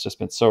everyone has just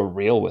been so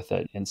real with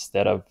it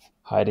instead of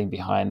hiding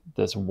behind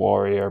this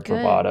warrior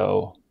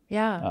bravado.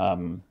 Yeah.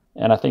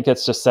 And I think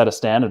it's just set a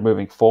standard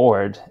moving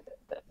forward.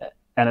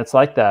 And it's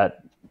like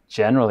that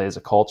generally as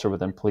a culture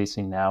within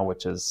policing now,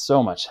 which is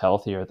so much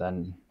healthier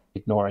than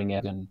ignoring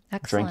it and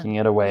drinking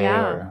it away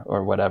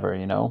or whatever,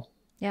 you know?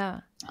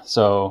 Yeah.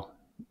 So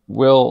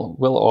we'll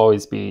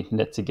always be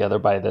knit together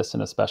by this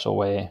in a special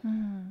way.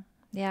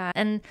 Yeah.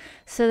 And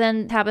so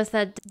then,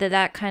 Tabitha, did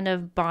that kind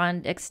of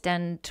bond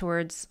extend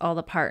towards all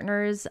the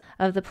partners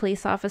of the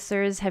police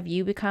officers? Have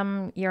you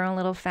become your own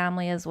little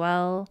family as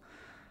well?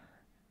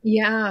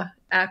 Yeah,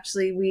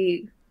 actually,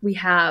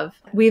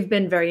 we've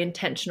been very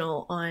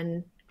intentional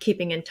on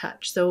keeping in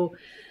touch. So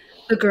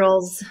the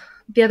girls,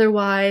 the other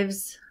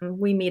wives,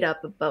 we meet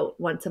up about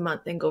once a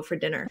month and go for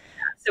dinner.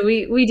 So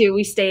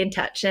we stay in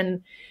touch,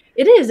 and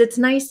it's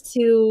nice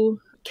to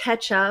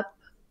catch up,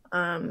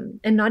 and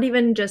not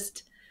even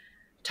just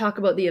talk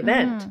about the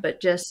event,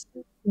 but just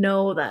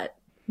know that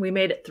we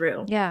made it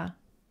through. Yeah.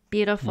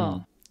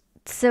 Beautiful.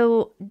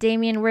 So,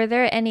 Damian, were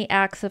there any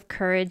acts of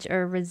courage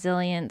or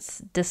resilience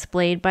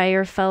displayed by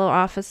your fellow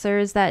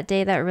officers that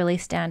day that really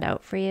stand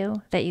out for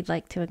you that you'd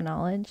like to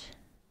acknowledge?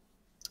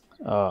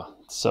 Oh,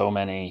 so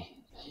many.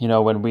 You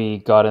know, when we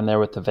got in there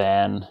with the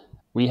van,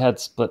 we had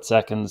split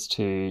seconds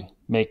to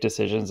make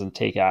decisions and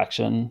take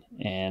action.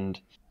 And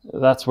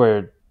that's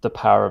where the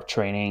power of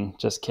training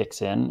just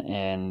kicks in,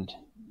 and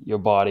your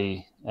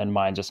body and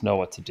mind just know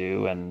what to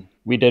do. And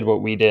we did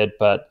what we did.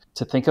 But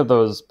to think of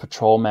those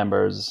patrol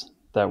members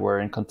that were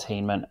in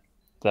containment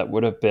that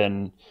would have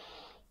been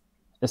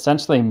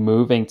essentially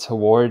moving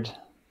toward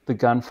the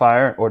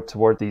gunfire or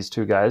toward these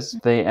two guys,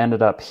 they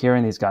ended up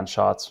hearing these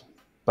gunshots,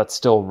 but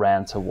still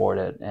ran toward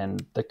it.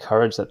 And the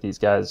courage that these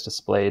guys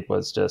displayed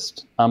was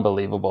just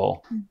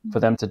unbelievable. For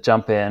them to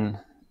jump in,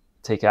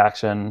 take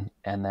action,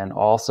 and then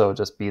also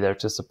just be there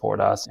to support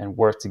us and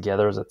work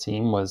together as a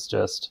team was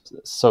just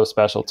so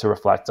special to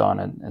reflect on,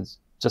 and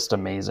just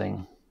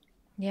amazing.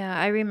 Yeah,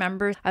 I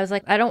remember I was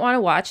like, I don't want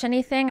to watch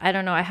anything. I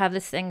don't know. I have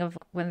this thing of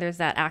when there's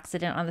that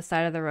accident on the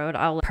side of the road,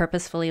 I'll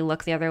purposefully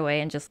look the other way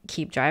and just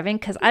keep driving,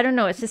 because I don't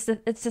know. It's just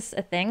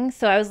a thing.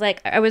 So I was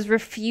like, I was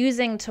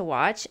refusing to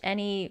watch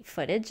any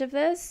footage of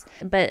this.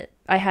 But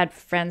I had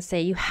friends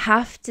say, you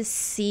have to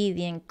see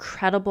the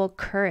incredible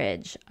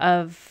courage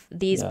of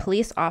these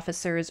police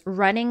officers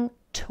running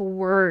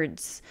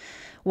towards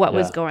what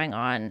was going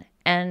on.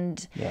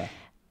 And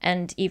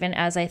even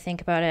as I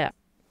think about it,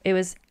 it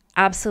was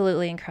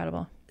absolutely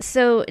incredible.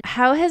 So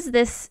how has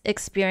this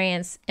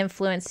experience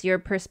influenced your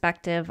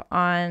perspective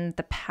on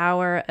the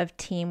power of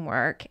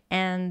teamwork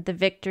and the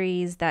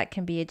victories that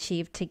can be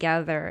achieved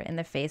together in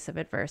the face of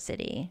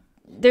adversity?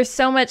 There's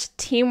so much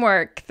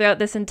teamwork throughout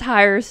this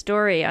entire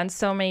story on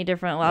so many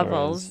different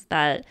levels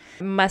that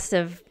must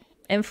have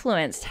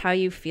influenced how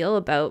you feel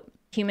about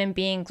human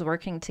beings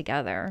working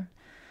together.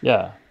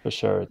 Yeah, for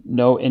sure.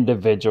 No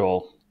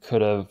individual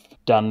could have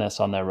done this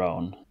on their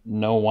own.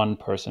 No one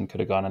person could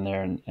have gone in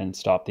there and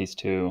stopped these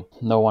two.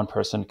 No one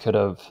person could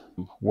have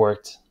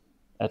worked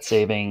at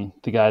saving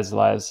the guys'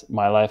 lives,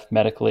 my life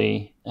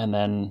medically. And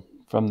then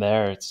from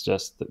there, it's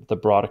just the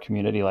broader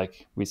community,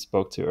 like we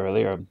spoke to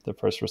earlier, the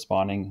first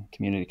responding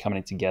community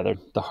coming together,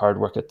 the hard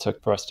work it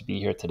took for us to be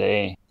here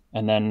today.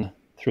 And then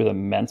through the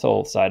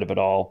mental side of it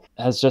all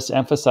has just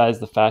emphasized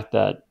the fact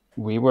that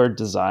we were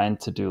designed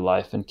to do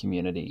life in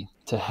community,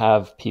 to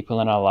have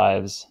people in our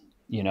lives.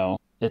 You know,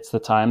 it's the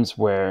times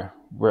where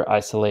we're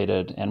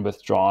isolated and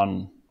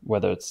withdrawn,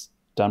 whether it's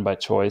done by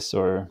choice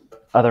or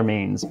other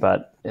means,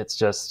 but it's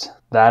just,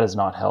 that is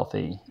not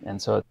healthy.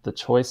 And so the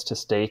choice to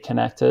stay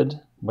connected,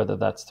 whether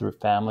that's through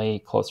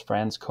family, close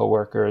friends,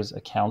 coworkers, a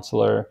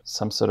counselor,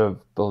 some sort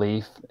of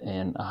belief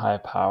in a higher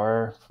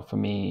power. For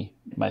me,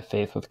 my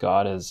faith with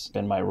God has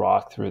been my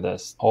rock through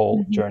this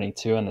whole journey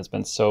too. And there's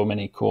been so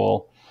many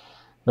cool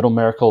little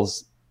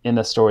miracles in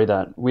the story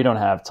that we don't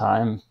have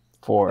time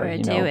for,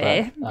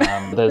 but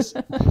there's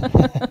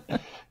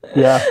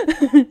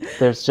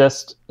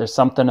there's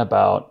something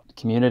about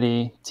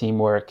community,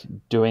 teamwork,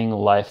 doing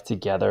life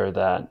together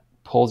that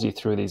pulls you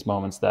through these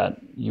moments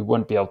that you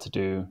wouldn't be able to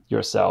do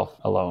yourself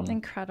alone.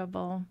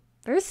 Incredible.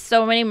 There's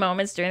so many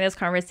moments during this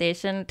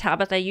conversation.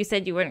 Tabitha, you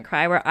said you wouldn't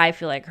cry, where I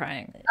feel like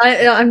crying.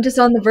 I'm just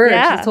on the verge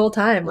this whole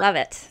time. Love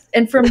it.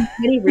 And for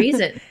many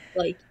reasons,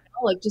 like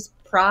just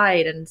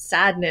pride and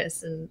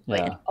sadness and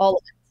all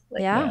of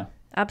it. Like,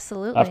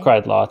 absolutely. I've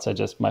cried lots.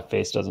 My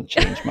face doesn't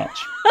change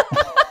much.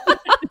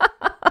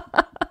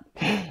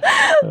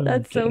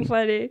 That's so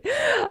funny.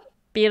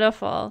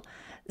 Beautiful.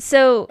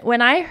 So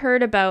when I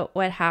heard about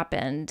what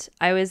happened,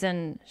 I was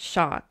in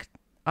shock,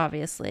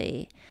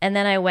 obviously. And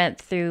then I went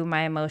through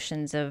my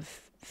emotions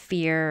of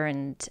fear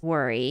and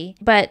worry.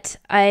 But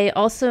I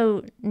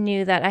also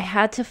knew that I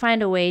had to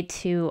find a way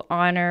to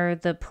honor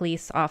the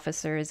police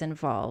officers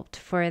involved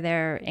for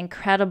their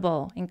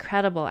incredible,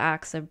 incredible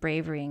acts of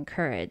bravery and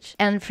courage,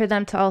 and for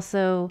them to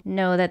also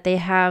know that they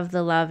have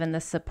the love and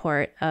the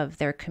support of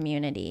their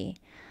community.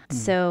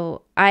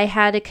 So I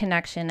had a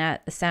connection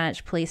at the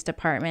Saanich Police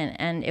Department,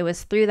 and it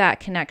was through that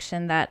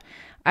connection that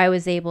I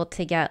was able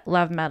to get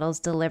love medals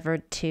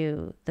delivered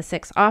to the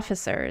 6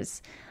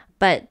 officers.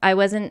 But I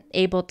wasn't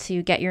able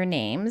to get your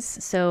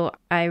names, so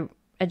I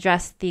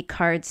addressed the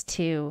cards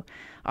to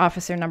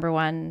officer number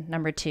 1,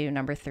 number 2,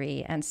 number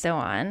 3, and so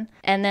on.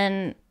 And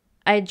then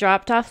I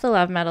dropped off the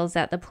love medals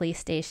at the police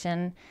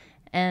station,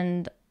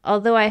 and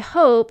although I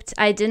hoped,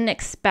 I didn't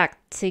expect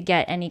to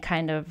get any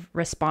kind of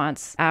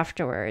response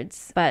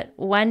afterwards. But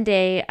one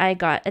day I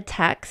got a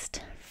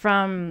text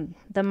from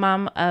the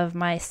mom of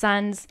my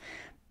son's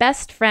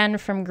best friend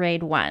from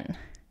grade 1.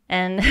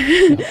 And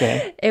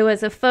it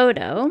was a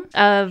photo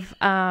of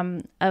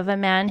a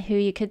man who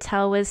you could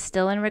tell was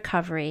still in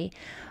recovery,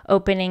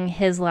 opening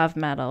his love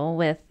medal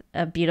with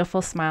a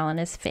beautiful smile on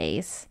his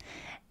face.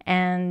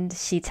 And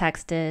she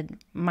texted,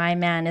 "My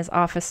man is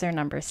officer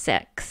number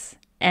 6.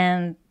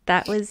 And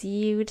that was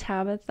you,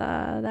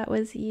 Tabitha. That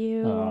was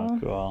you. Oh,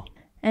 cool.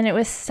 And it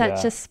was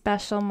such a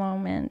special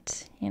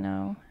moment, you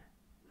know.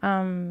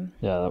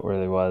 Yeah, that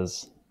really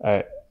was.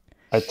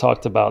 I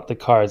talked about the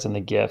cards and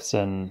the gifts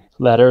and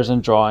letters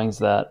and drawings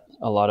that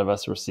a lot of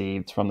us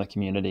received from the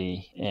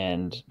community.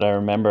 And I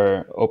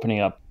remember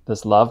opening up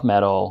this love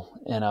medal,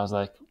 and I was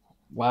like,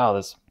 wow,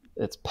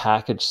 it's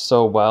packaged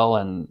so well.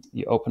 And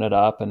you open it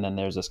up, and then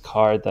there's this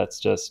card that's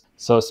just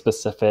so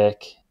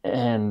specific.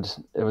 And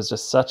it was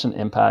just such an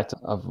impact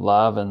of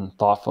love and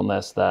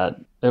thoughtfulness that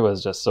it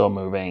was just so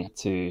moving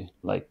to,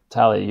 like,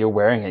 Talia, you're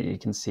wearing it. You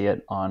can see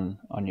it on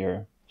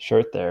your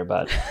shirt there,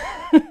 but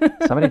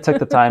somebody took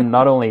the time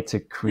not only to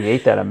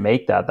create that and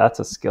make that, that's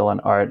a skill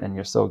and art, and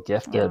you're so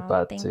gifted,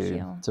 but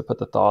to put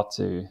the thought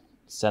to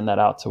send that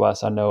out to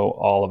us. I know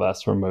all of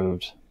us were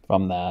moved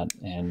from that.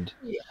 And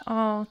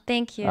oh,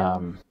 thank you.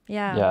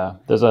 Yeah.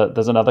 There's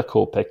another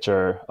cool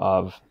picture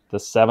of the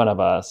 7 of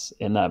us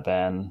in that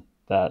van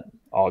that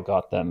all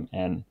got them,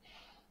 and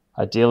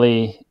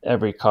ideally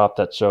every cop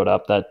that showed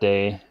up that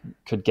day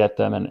could get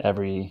them, and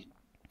every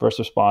first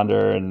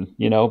responder, and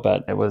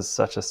but it was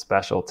such a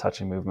special,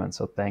 touching movement.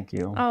 So thank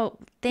you. Oh,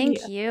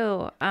 thank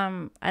you.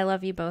 I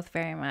love you both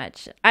very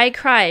much. I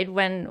cried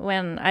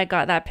when I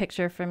got that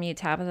picture from you,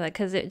 Tabitha,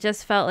 because it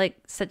just felt like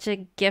such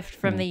a gift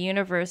from the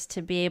universe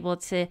to be able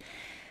to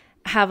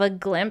have a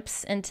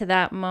glimpse into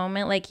that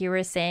moment, like you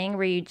were saying,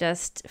 where you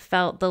just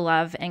felt the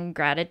love and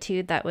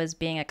gratitude that was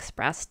being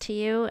expressed to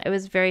you. It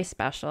was very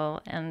special.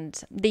 And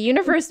the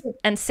universe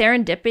and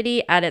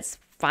serendipity at its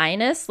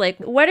finest, like,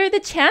 what are the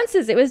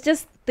chances? It was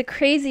just the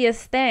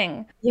craziest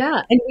thing.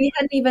 Yeah. And we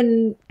hadn't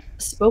even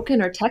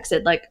spoken or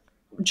texted. Like,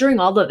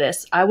 during all of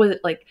this, I was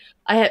like,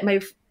 I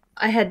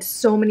had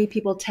so many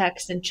people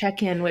text and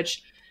check in,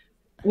 which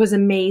was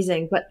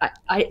amazing, but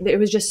it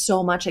was just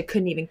so much I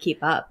couldn't even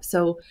keep up.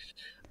 So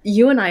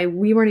you and I,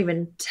 we weren't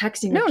even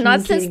texting. No,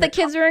 not since the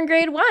kids were in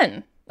grade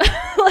 1.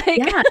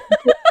 Yeah.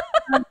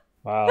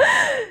 Wow.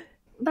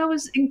 That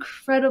was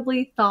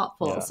incredibly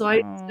thoughtful. Yeah. So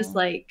I just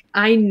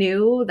I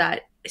knew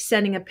that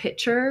sending a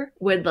picture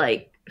would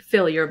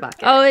fill your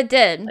bucket. Oh, it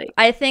did.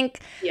 I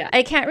think,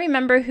 I can't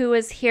remember who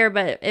was here,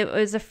 but it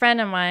was a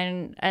friend of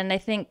mine. And I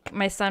think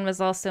my son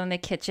was also in the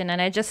kitchen, and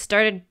I just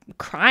started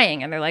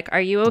crying, and they're like, "Are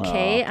you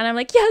okay?" And I'm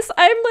like, "Yes,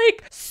 I'm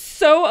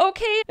so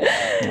okay."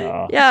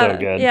 So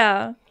good.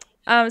 Yeah.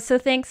 So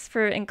thanks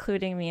for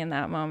including me in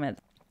that moment.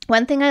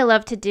 One thing I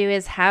love to do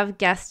is have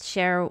guests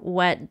share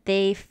what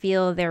they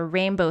feel their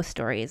rainbow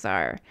stories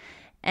are.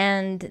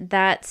 And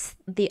that's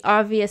the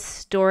obvious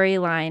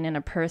storyline in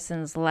a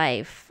person's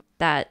life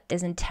that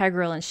is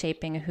integral in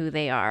shaping who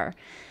they are.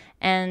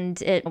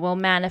 And it will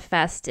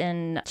manifest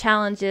in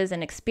challenges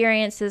and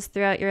experiences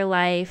throughout your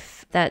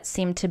life that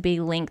seem to be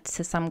linked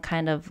to some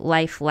kind of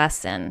life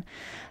lesson.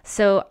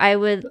 So I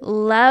would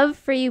love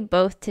for you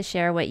both to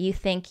share what you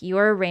think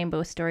your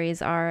rainbow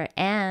stories are,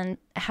 and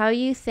how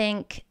you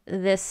think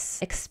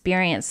this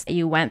experience that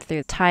you went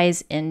through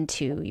ties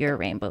into your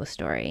rainbow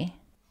story.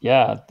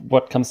 Yeah,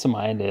 what comes to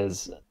mind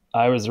is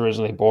I was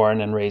originally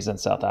born and raised in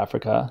South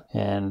Africa,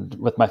 and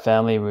with my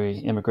family, we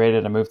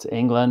immigrated and moved to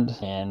England,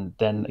 and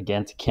then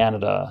again to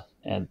Canada.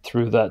 And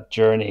through that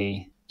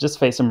journey, just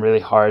faced some really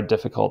hard,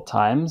 difficult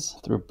times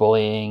through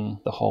bullying,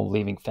 the whole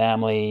leaving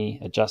family,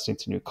 adjusting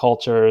to new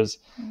cultures.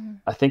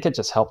 I think it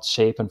just helped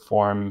shape and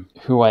form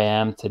who I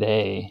am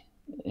today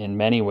in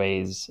many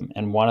ways.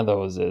 And one of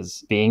those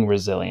is being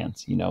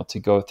resilient, to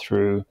go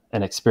through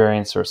an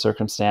experience or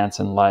circumstance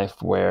in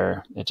life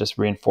where it just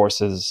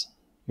reinforces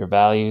your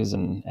values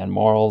and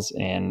morals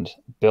and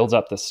builds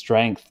up the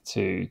strength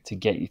to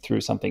get you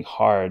through something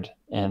hard.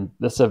 And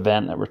this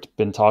event that we've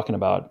been talking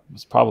about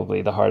was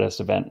probably the hardest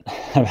event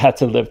I've had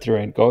to live through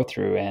and go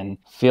through, and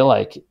feel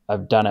like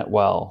I've done it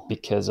well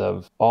because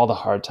of all the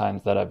hard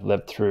times that I've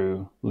lived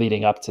through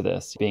leading up to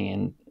this, being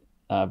in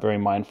very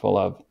mindful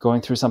of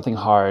going through something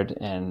hard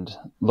and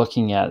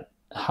looking at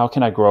how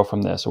can I grow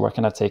from this, or what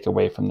can I take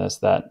away from this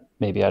that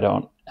maybe I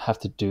don't have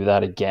to do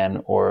that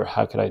again, or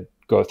how could I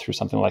go through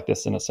something like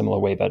this in a similar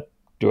way but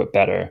do it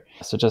better.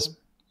 So just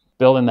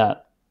building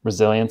that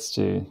resilience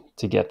to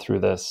get through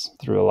this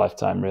through a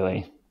lifetime,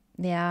 really.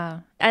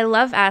 Yeah. I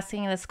love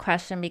asking this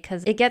question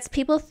because it gets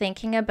people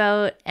thinking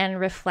about and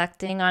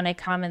reflecting on a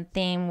common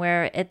theme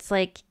where it's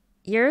like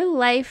your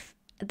life,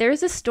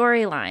 there's a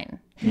storyline.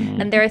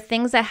 And there are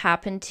things that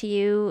happen to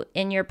you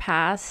in your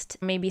past,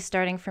 maybe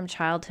starting from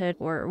childhood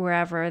or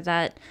wherever,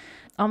 that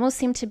almost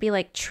seem to be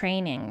like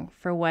training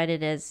for what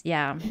it is.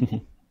 Yeah.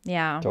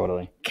 Yeah.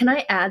 Totally. Can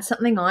I add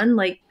something on?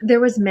 Like, there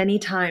was many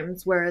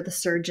times where the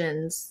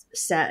surgeons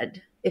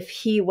said if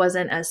he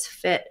wasn't as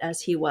fit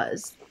as he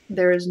was,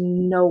 there is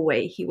no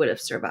way he would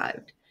have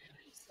survived.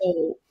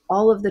 So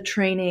all of the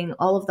training,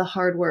 all of the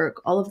hard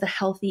work, all of the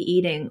healthy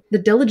eating, the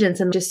diligence,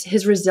 and just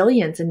his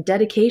resilience and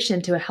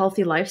dedication to a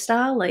healthy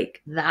lifestyle,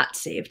 like that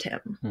saved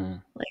him,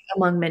 like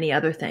among many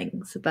other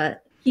things.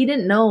 But he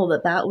didn't know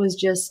that that was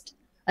just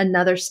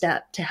another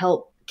step to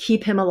help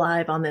keep him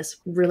alive on this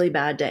really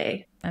bad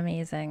day.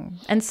 Amazing.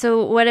 And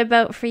so what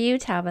about for you,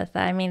 Tabitha?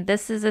 I mean,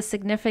 this is a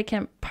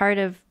significant part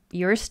of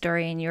your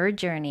story and your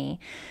journey.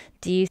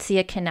 Do you see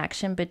a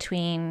connection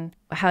between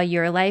how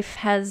your life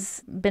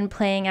has been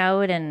playing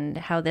out and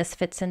how this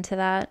fits into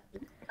that?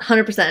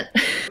 100%.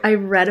 I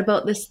read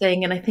about this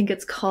thing, and I think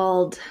it's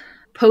called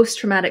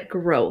post-traumatic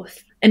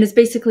growth. And it's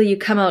basically you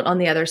come out on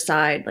the other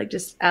side, like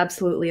just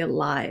absolutely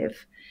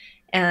alive.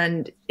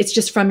 And it's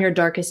just from your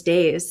darkest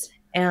days.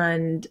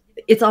 And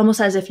it's almost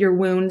as if your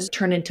wounds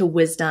turn into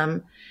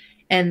wisdom.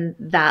 And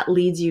that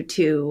leads you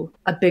to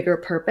a bigger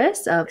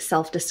purpose of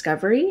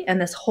self-discovery.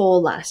 And this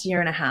whole last year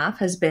and a half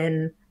has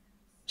been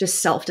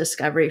just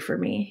self-discovery for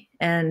me,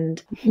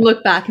 and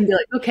look back and be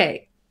like,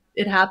 okay,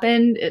 it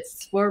happened.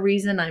 It's for a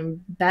reason.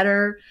 I'm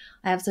better.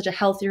 I have such a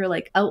healthier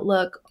like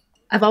outlook.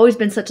 I've always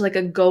been such like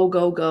a go,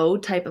 go, go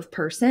type of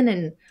person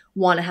and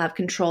want to have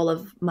control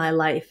of my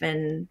life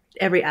and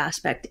every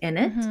aspect in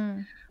it.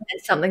 And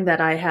something that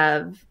I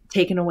have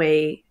taken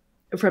away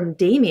from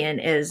Damian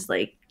is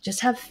like, just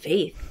have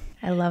faith.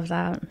 I love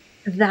that.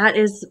 That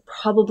is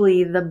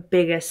probably the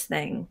biggest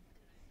thing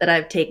that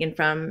I've taken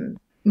from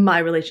my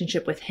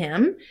relationship with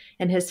him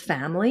and his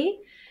family,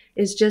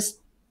 is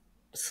just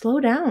slow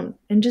down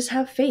and just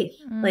have faith.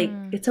 Like,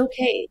 it's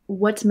okay.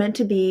 What's meant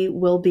to be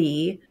will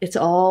be. It's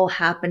all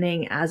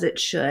happening as it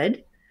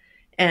should.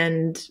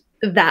 And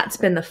that's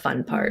been the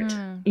fun part.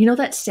 You know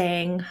that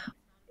saying,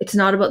 it's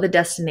not about the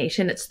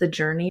destination, it's the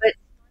journey. But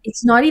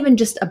it's not even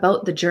just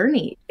about the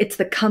journey. It's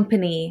the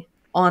company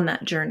on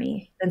that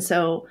journey. And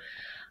so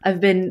I've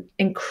been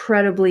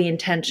incredibly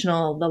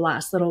intentional the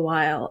last little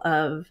while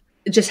of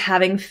just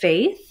having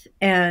faith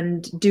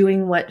and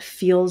doing what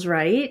feels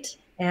right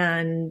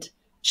and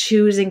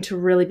choosing to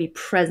really be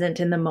present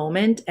in the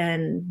moment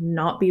and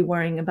not be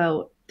worrying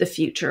about the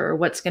future or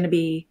what's going to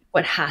be,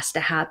 what has to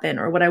happen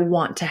or what I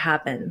want to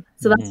happen.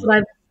 So that's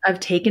what I've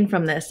taken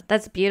from this.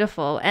 That's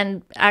beautiful,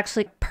 and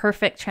actually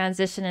perfect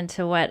transition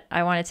into what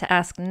I wanted to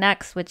ask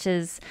next, which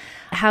is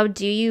how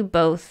do you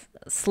both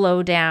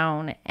slow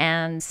down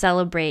and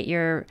celebrate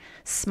your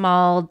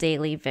small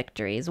daily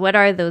victories? What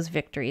are those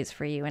victories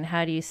for you, and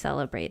how do you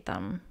celebrate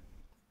them?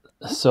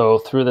 So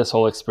through this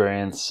whole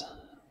experience,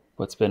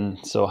 what's been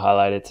so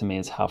highlighted to me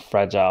is how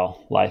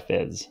fragile life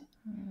is.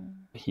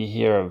 You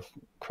hear of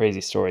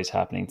crazy stories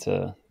happening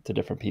to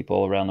different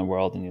people around the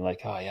world, and you're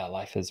like, oh yeah,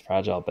 life is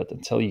fragile. But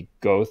until you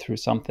go through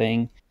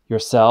something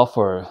yourself,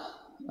 or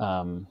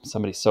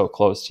somebody so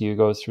close to you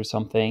goes through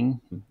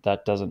something,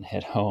 that doesn't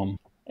hit home.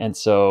 And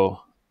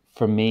so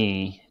for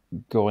me,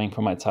 going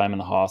from my time in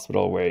the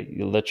hospital, where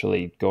you're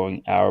literally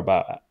going hour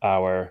by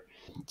hour,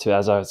 to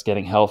as I was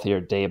getting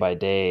healthier day by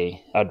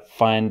day, I'd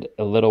find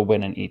a little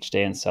win in each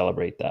day and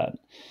celebrate that.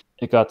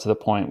 It got to the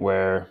point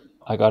where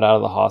I got out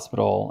of the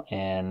hospital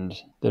and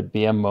there'd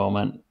be a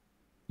moment,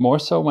 more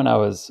so when I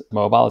was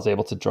mobile, I was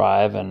able to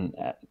drive and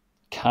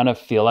kind of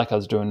feel like I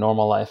was doing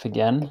normal life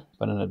again,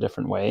 but in a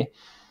different way,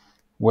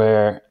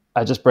 where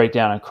I just break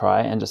down and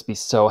cry and just be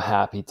so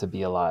happy to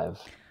be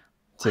alive.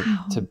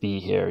 To be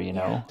here, you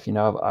know. Yeah. You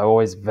know, I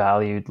always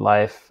valued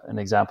life. An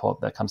example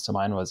that comes to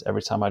mind was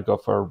every time I'd go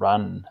for a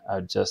run,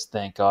 I'd just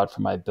thank God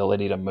for my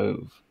ability to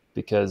move,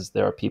 because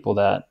there are people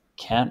that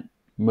can't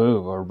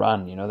move or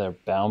run, you know, they're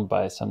bound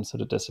by some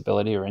sort of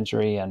disability or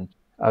injury. And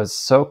I was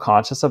so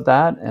conscious of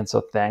that and so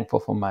thankful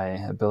for my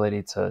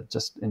ability to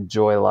just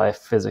enjoy life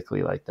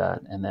physically like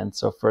that. And then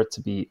so for it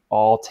to be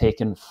all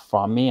taken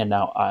from me, and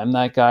now I'm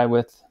that guy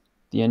with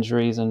the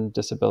injuries and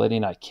disability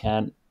and I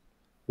can't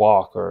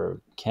walk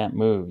or can't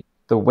move.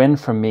 The win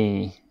for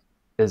me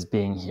is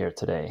being here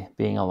today,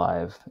 being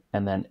alive.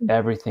 And then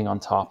everything on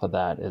top of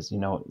that is, you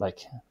know,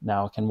 like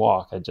now I can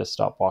walk. I just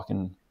stopped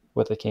walking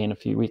with a cane a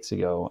few weeks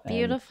ago.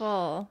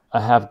 Beautiful.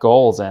 I have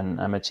goals and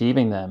I'm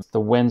achieving them. The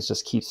wins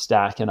just keep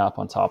stacking up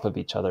on top of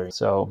each other.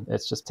 So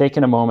it's just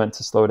taking a moment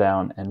to slow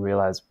down and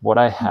realize what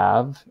I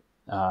have,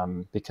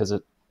 because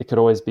it could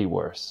always be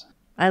worse.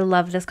 I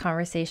love this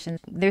conversation.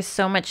 There's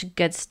so much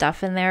good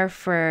stuff in there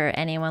for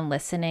anyone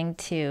listening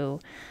to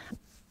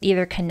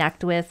either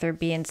connect with or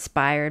be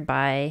inspired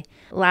by.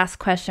 Last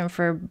question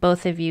for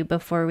both of you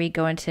before we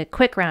go into a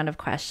quick round of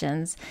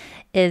questions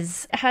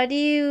is, how do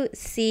you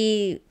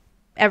see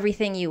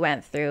everything you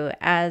went through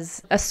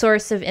as a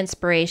source of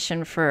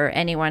inspiration for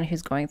anyone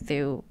who's going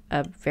through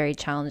a very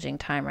challenging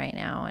time right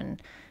now,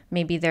 and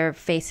maybe they're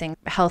facing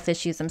health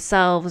issues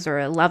themselves, or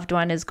a loved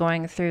one is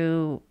going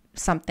through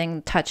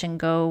something touch and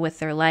go with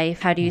their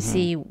life? How do you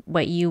see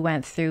what you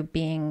went through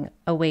being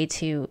a way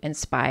to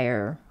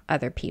inspire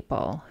other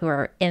people who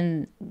are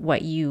in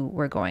what you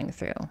were going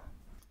through?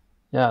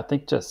 Yeah, I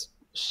think just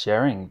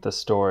sharing the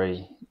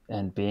story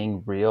and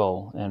being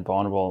real and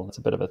vulnerable, it's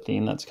a bit of a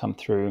theme that's come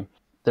through.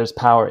 There's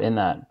power in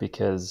that,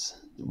 because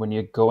when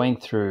you're going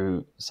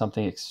through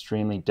something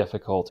extremely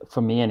difficult,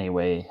 for me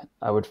anyway,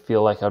 I would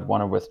feel like I'd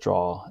want to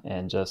withdraw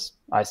and just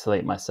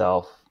isolate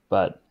myself.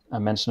 But I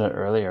mentioned it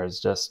earlier, is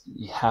just,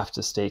 you have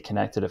to stay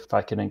connected. If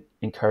I could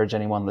encourage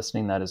anyone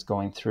listening that is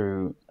going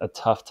through a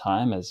tough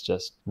time, is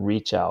just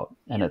reach out.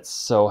 And it's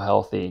so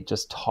healthy.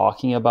 Just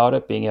talking about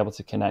it, being able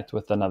to connect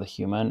with another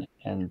human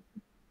and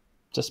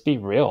just be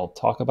real.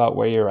 Talk about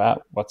where you're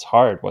at, what's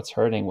hard, what's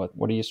hurting,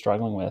 what are you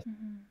struggling with?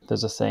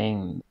 There's a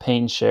saying,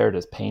 pain shared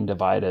is pain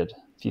divided.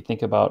 If you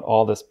think about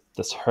all this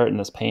hurt and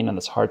this pain and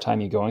this hard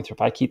time you're going through,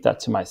 if I keep that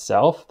to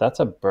myself, that's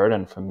a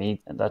burden for me.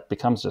 And that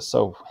becomes just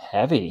so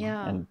heavy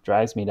and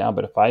drags me down.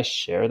 But if I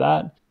share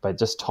that by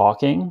just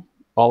talking,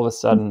 all of a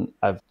sudden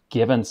I've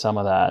given some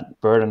of that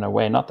burden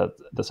away. Not that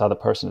this other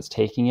person is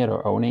taking it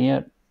or owning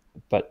it,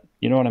 but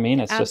you know what I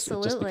mean? It's just,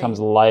 it just becomes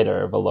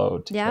lighter of a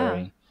load to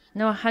carry.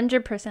 No,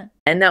 100%.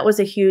 And that was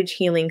a huge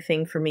healing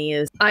thing for me.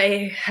 Is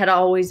I had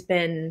always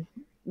been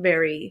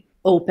very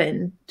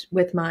open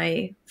with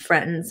my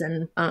friends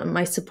and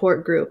my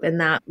support group,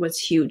 and that was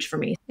huge for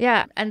me.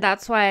 Yeah, and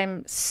that's why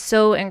I'm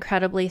so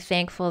incredibly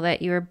thankful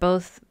that you were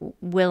both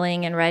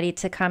willing and ready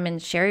to come and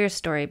share your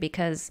story,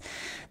 because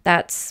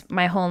that's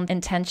my whole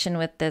intention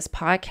with this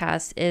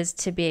podcast, is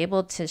to be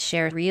able to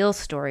share real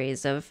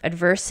stories of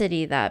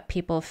adversity that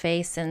people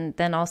face, and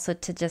then also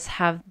to just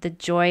have the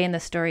joy in the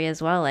story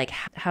as well. Like,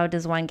 how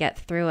does one get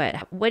through it?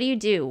 What do you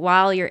do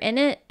while you're in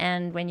it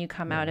and when you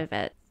come out of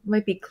it? It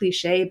might be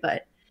cliche,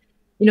 but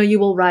you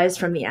will rise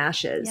from the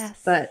ashes.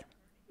 Yes. But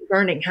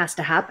burning has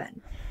to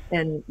happen.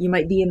 And you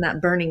might be in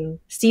that burning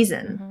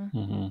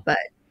season, but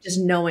just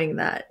knowing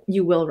that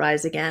you will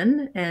rise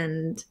again,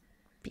 and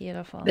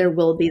beautiful, there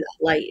will be that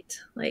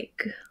light.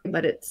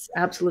 But it's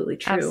absolutely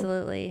true.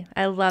 Absolutely.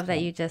 I love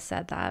that you just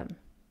said that.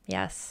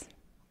 Yes.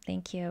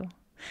 Thank you.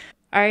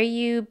 Are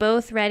you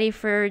both ready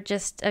for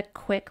just a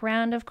quick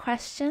round of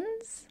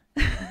questions?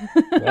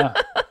 Yeah.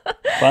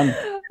 Fun.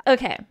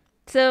 Okay.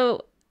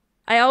 So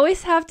I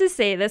always have to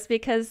say this,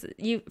 because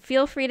you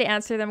feel free to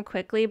answer them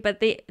quickly,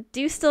 but they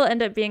do still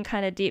end up being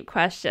kind of deep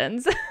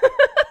questions.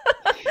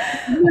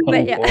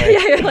 But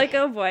you're like,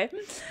 oh boy.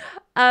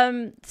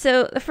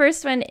 So the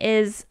first one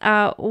is,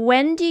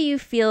 when do you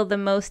feel the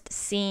most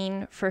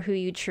seen for who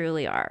you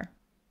truly are?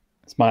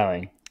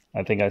 Smiling.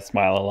 I think I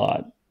smile a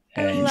lot.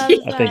 And I love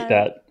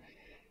that.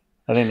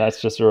 I think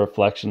that's just a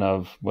reflection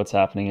of what's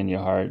happening in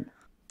your heart.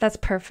 That's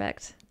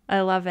perfect. I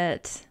love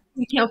it.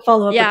 You can't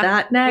follow up with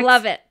that next.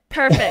 Love it.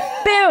 Perfect.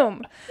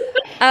 Boom.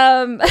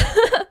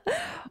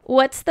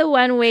 What's the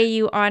one way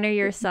you honor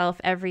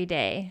yourself every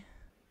day?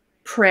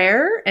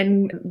 Prayer,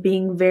 and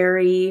being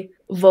very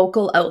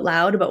vocal out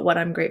loud about what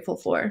I'm grateful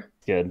for.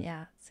 Good.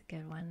 Yeah, it's a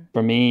good one.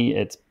 For me,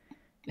 it's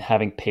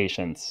having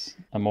patience.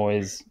 I'm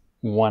always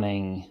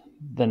wanting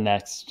the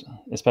next,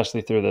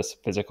 especially through this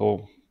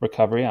physical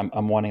recovery,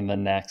 I'm wanting the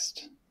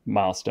next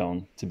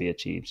milestone to be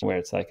achieved, where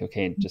it's like,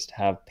 okay, just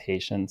have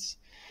patience,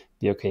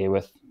 be okay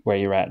with where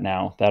you're at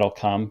now. That'll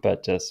come,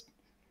 but just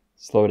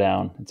slow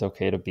down. It's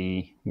okay to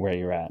be where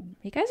you're at.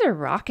 You guys are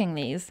rocking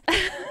these.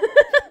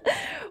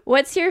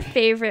 What's your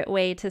favorite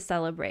way to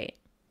celebrate?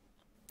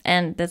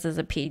 And this is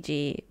a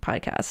PG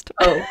podcast.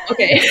 Oh,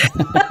 okay.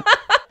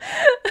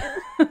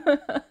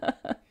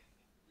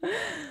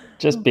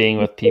 Just being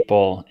with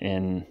people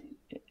in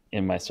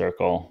my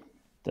circle.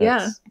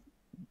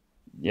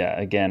 Yeah,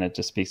 again, it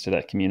just speaks to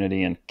that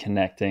community and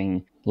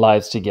connecting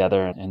lives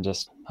together and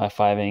just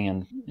high-fiving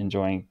and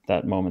enjoying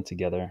that moment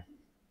together.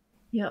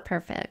 Yeah.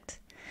 Perfect.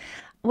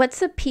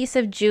 What's a piece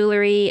of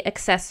jewelry,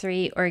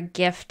 accessory, or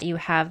gift you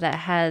have that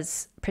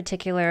has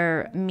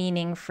particular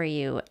meaning for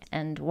you,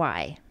 and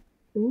why?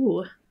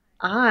 Ooh,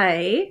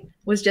 I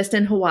was just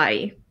in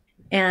Hawaii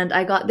and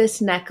I got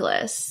this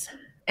necklace,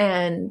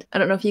 and I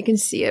don't know if you can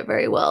see it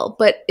very well,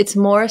 but it's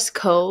Morse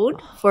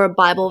code for a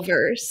Bible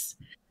verse.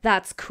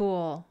 That's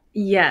cool.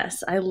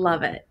 Yes, I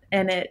love it.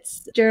 And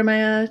it's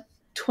Jeremiah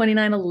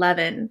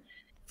 29:11.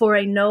 For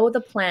I know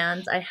the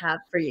plans I have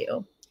for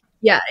you.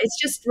 Yeah, it's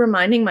just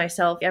reminding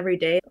myself every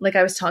day, like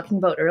I was talking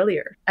about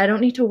earlier. I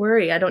don't need to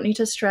worry. I don't need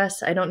to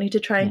stress. I don't need to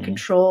try and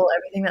control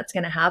everything that's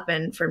going to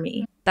happen for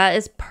me. That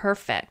is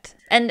perfect.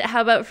 And how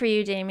about for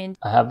you, Damian?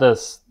 I have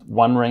this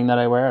one ring that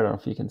I wear. I don't know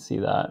if you can see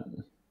that.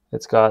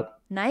 It's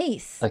got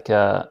Nice. like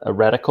a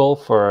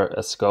reticle for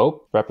a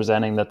scope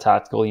representing the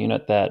tactical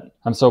unit that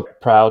I'm so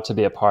proud to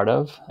be a part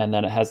of. And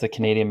then it has the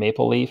Canadian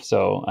maple leaf.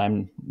 So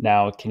I'm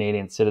now a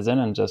Canadian citizen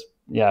and just,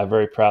 yeah,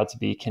 very proud to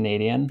be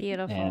Canadian.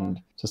 Beautiful.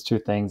 And just two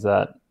things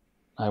that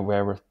I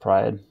wear with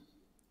pride.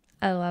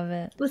 I love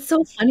it. It's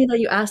so funny that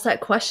you asked that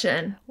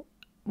question.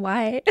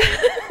 Why?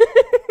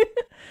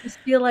 I just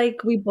feel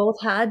like we both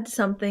had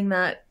something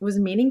that was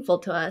meaningful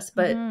to us,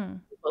 but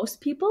most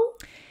people?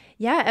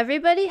 Yeah,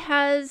 everybody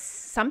has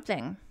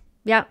something.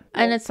 Yeah.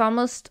 And it's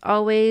almost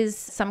always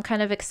some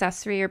kind of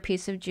accessory or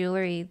piece of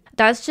jewelry.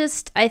 That's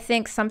just, I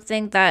think,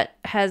 something that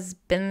has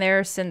been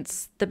there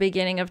since the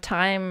beginning of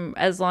time,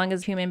 as long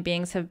as human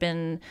beings have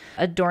been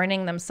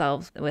adorning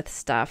themselves with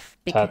stuff.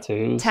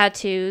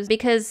 Tattoos.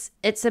 Because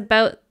it's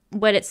about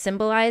what it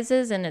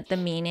symbolizes and the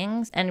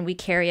meanings, and we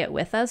carry it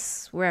with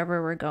us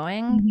wherever we're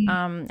going.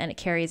 And it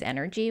carries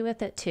energy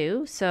with it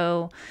too.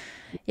 So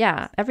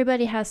yeah,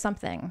 everybody has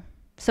something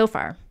so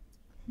far.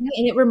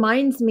 And it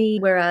reminds me,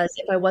 whereas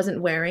if I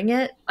wasn't wearing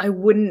it, I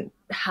wouldn't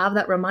have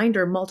that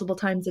reminder multiple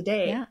times a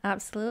day. Yeah,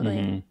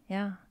 absolutely.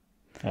 Yeah.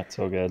 That's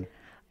so good.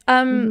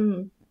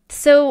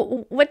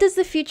 So what does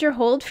the future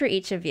hold for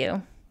each of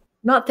you?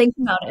 Not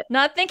thinking about it.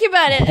 Not thinking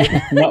about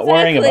it. Not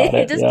worrying about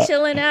it. Just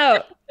chilling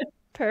out.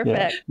 Perfect.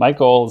 Yeah. My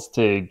goal is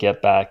to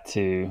get back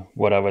to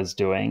what I was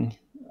doing.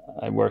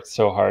 I worked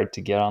so hard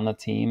to get on the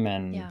team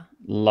and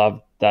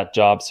loved that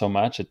job so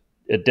much.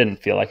 It didn't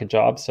feel like a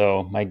job.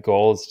 So my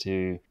goal is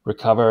to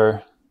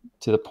recover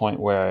to the point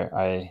where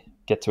I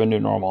get to a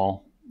new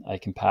normal. I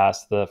can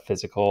pass the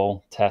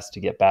physical test to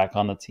get back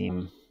on the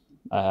team.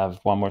 I have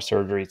one more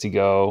surgery to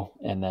go.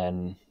 And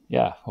then,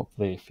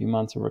 hopefully a few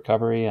months of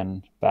recovery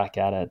and back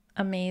at it.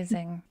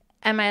 Amazing.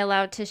 Am I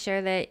allowed to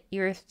share that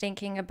you're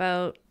thinking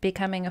about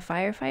becoming a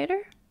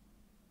firefighter?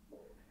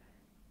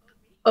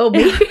 Oh,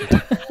 me?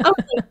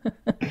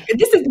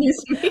 This is news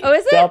to me. Oh,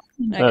 is it?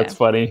 That's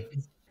funny.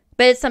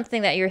 But it's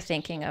something that you're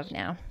thinking of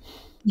now.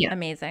 Yeah.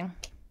 Amazing.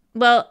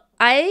 Well,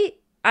 I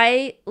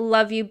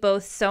love you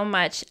both so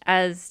much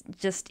as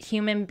just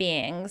human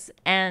beings,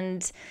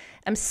 and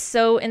I'm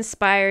so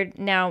inspired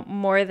now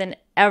more than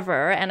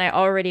ever. And I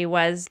already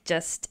was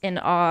just in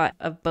awe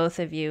of both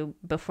of you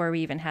before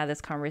we even had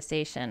this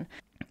conversation.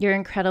 You're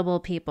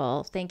incredible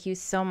people. Thank you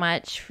so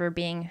much for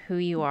being who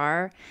you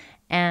are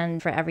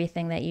and for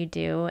everything that you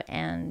do.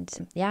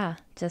 And yeah,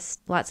 just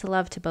lots of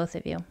love to both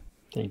of you.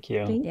 Thank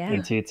you. Yeah.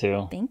 And to you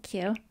too. Thank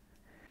you.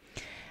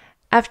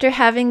 After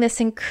having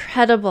this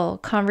incredible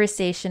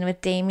conversation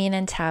with Damian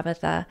and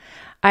Tabitha,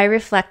 I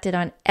reflected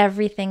on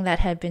everything that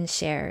had been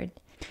shared.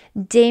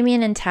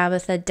 Damian and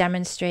Tabitha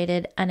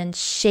demonstrated an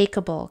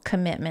unshakable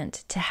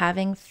commitment to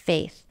having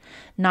faith,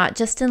 not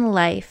just in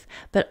life,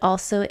 but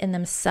also in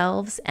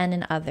themselves and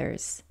in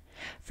others.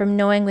 From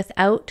knowing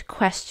without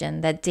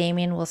question that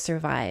Damian will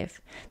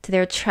survive, to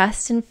their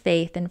trust and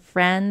faith in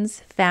friends,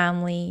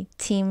 family,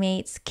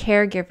 teammates,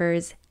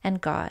 caregivers, and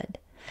God.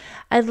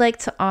 I'd like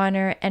to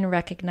honor and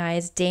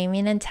recognize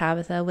Damian and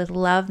Tabitha with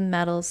Love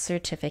Medals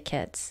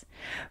certificates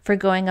for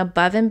going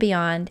above and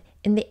beyond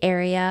in the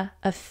area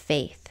of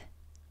faith.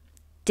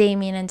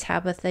 Damian and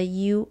Tabitha,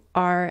 you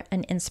are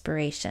an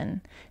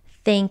inspiration.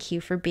 Thank you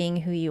for being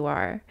who you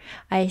are.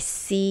 I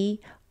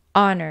see,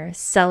 honor,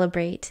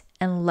 celebrate,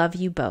 and love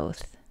you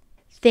both.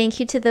 Thank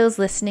you to those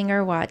listening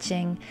or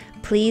watching.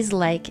 Please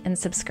like and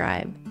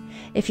subscribe.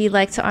 If you'd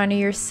like to honor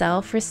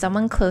yourself or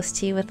someone close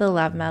to you with a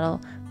love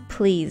medal,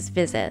 please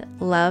visit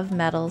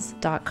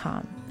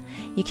lovemedals.com.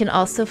 You can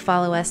also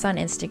follow us on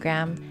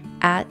Instagram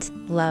at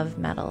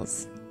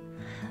lovemedals.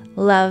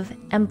 Love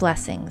and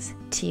blessings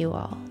to you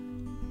all.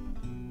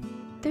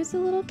 There's a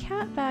little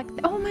cat back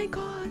there. Oh my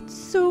God,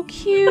 so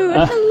cute.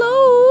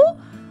 Hello?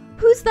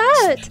 Who's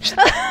that?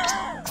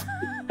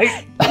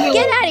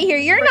 Get out of here.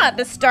 You're not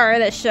the star of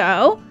the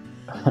show.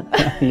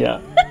 Yeah.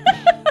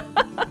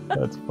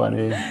 That's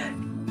funny.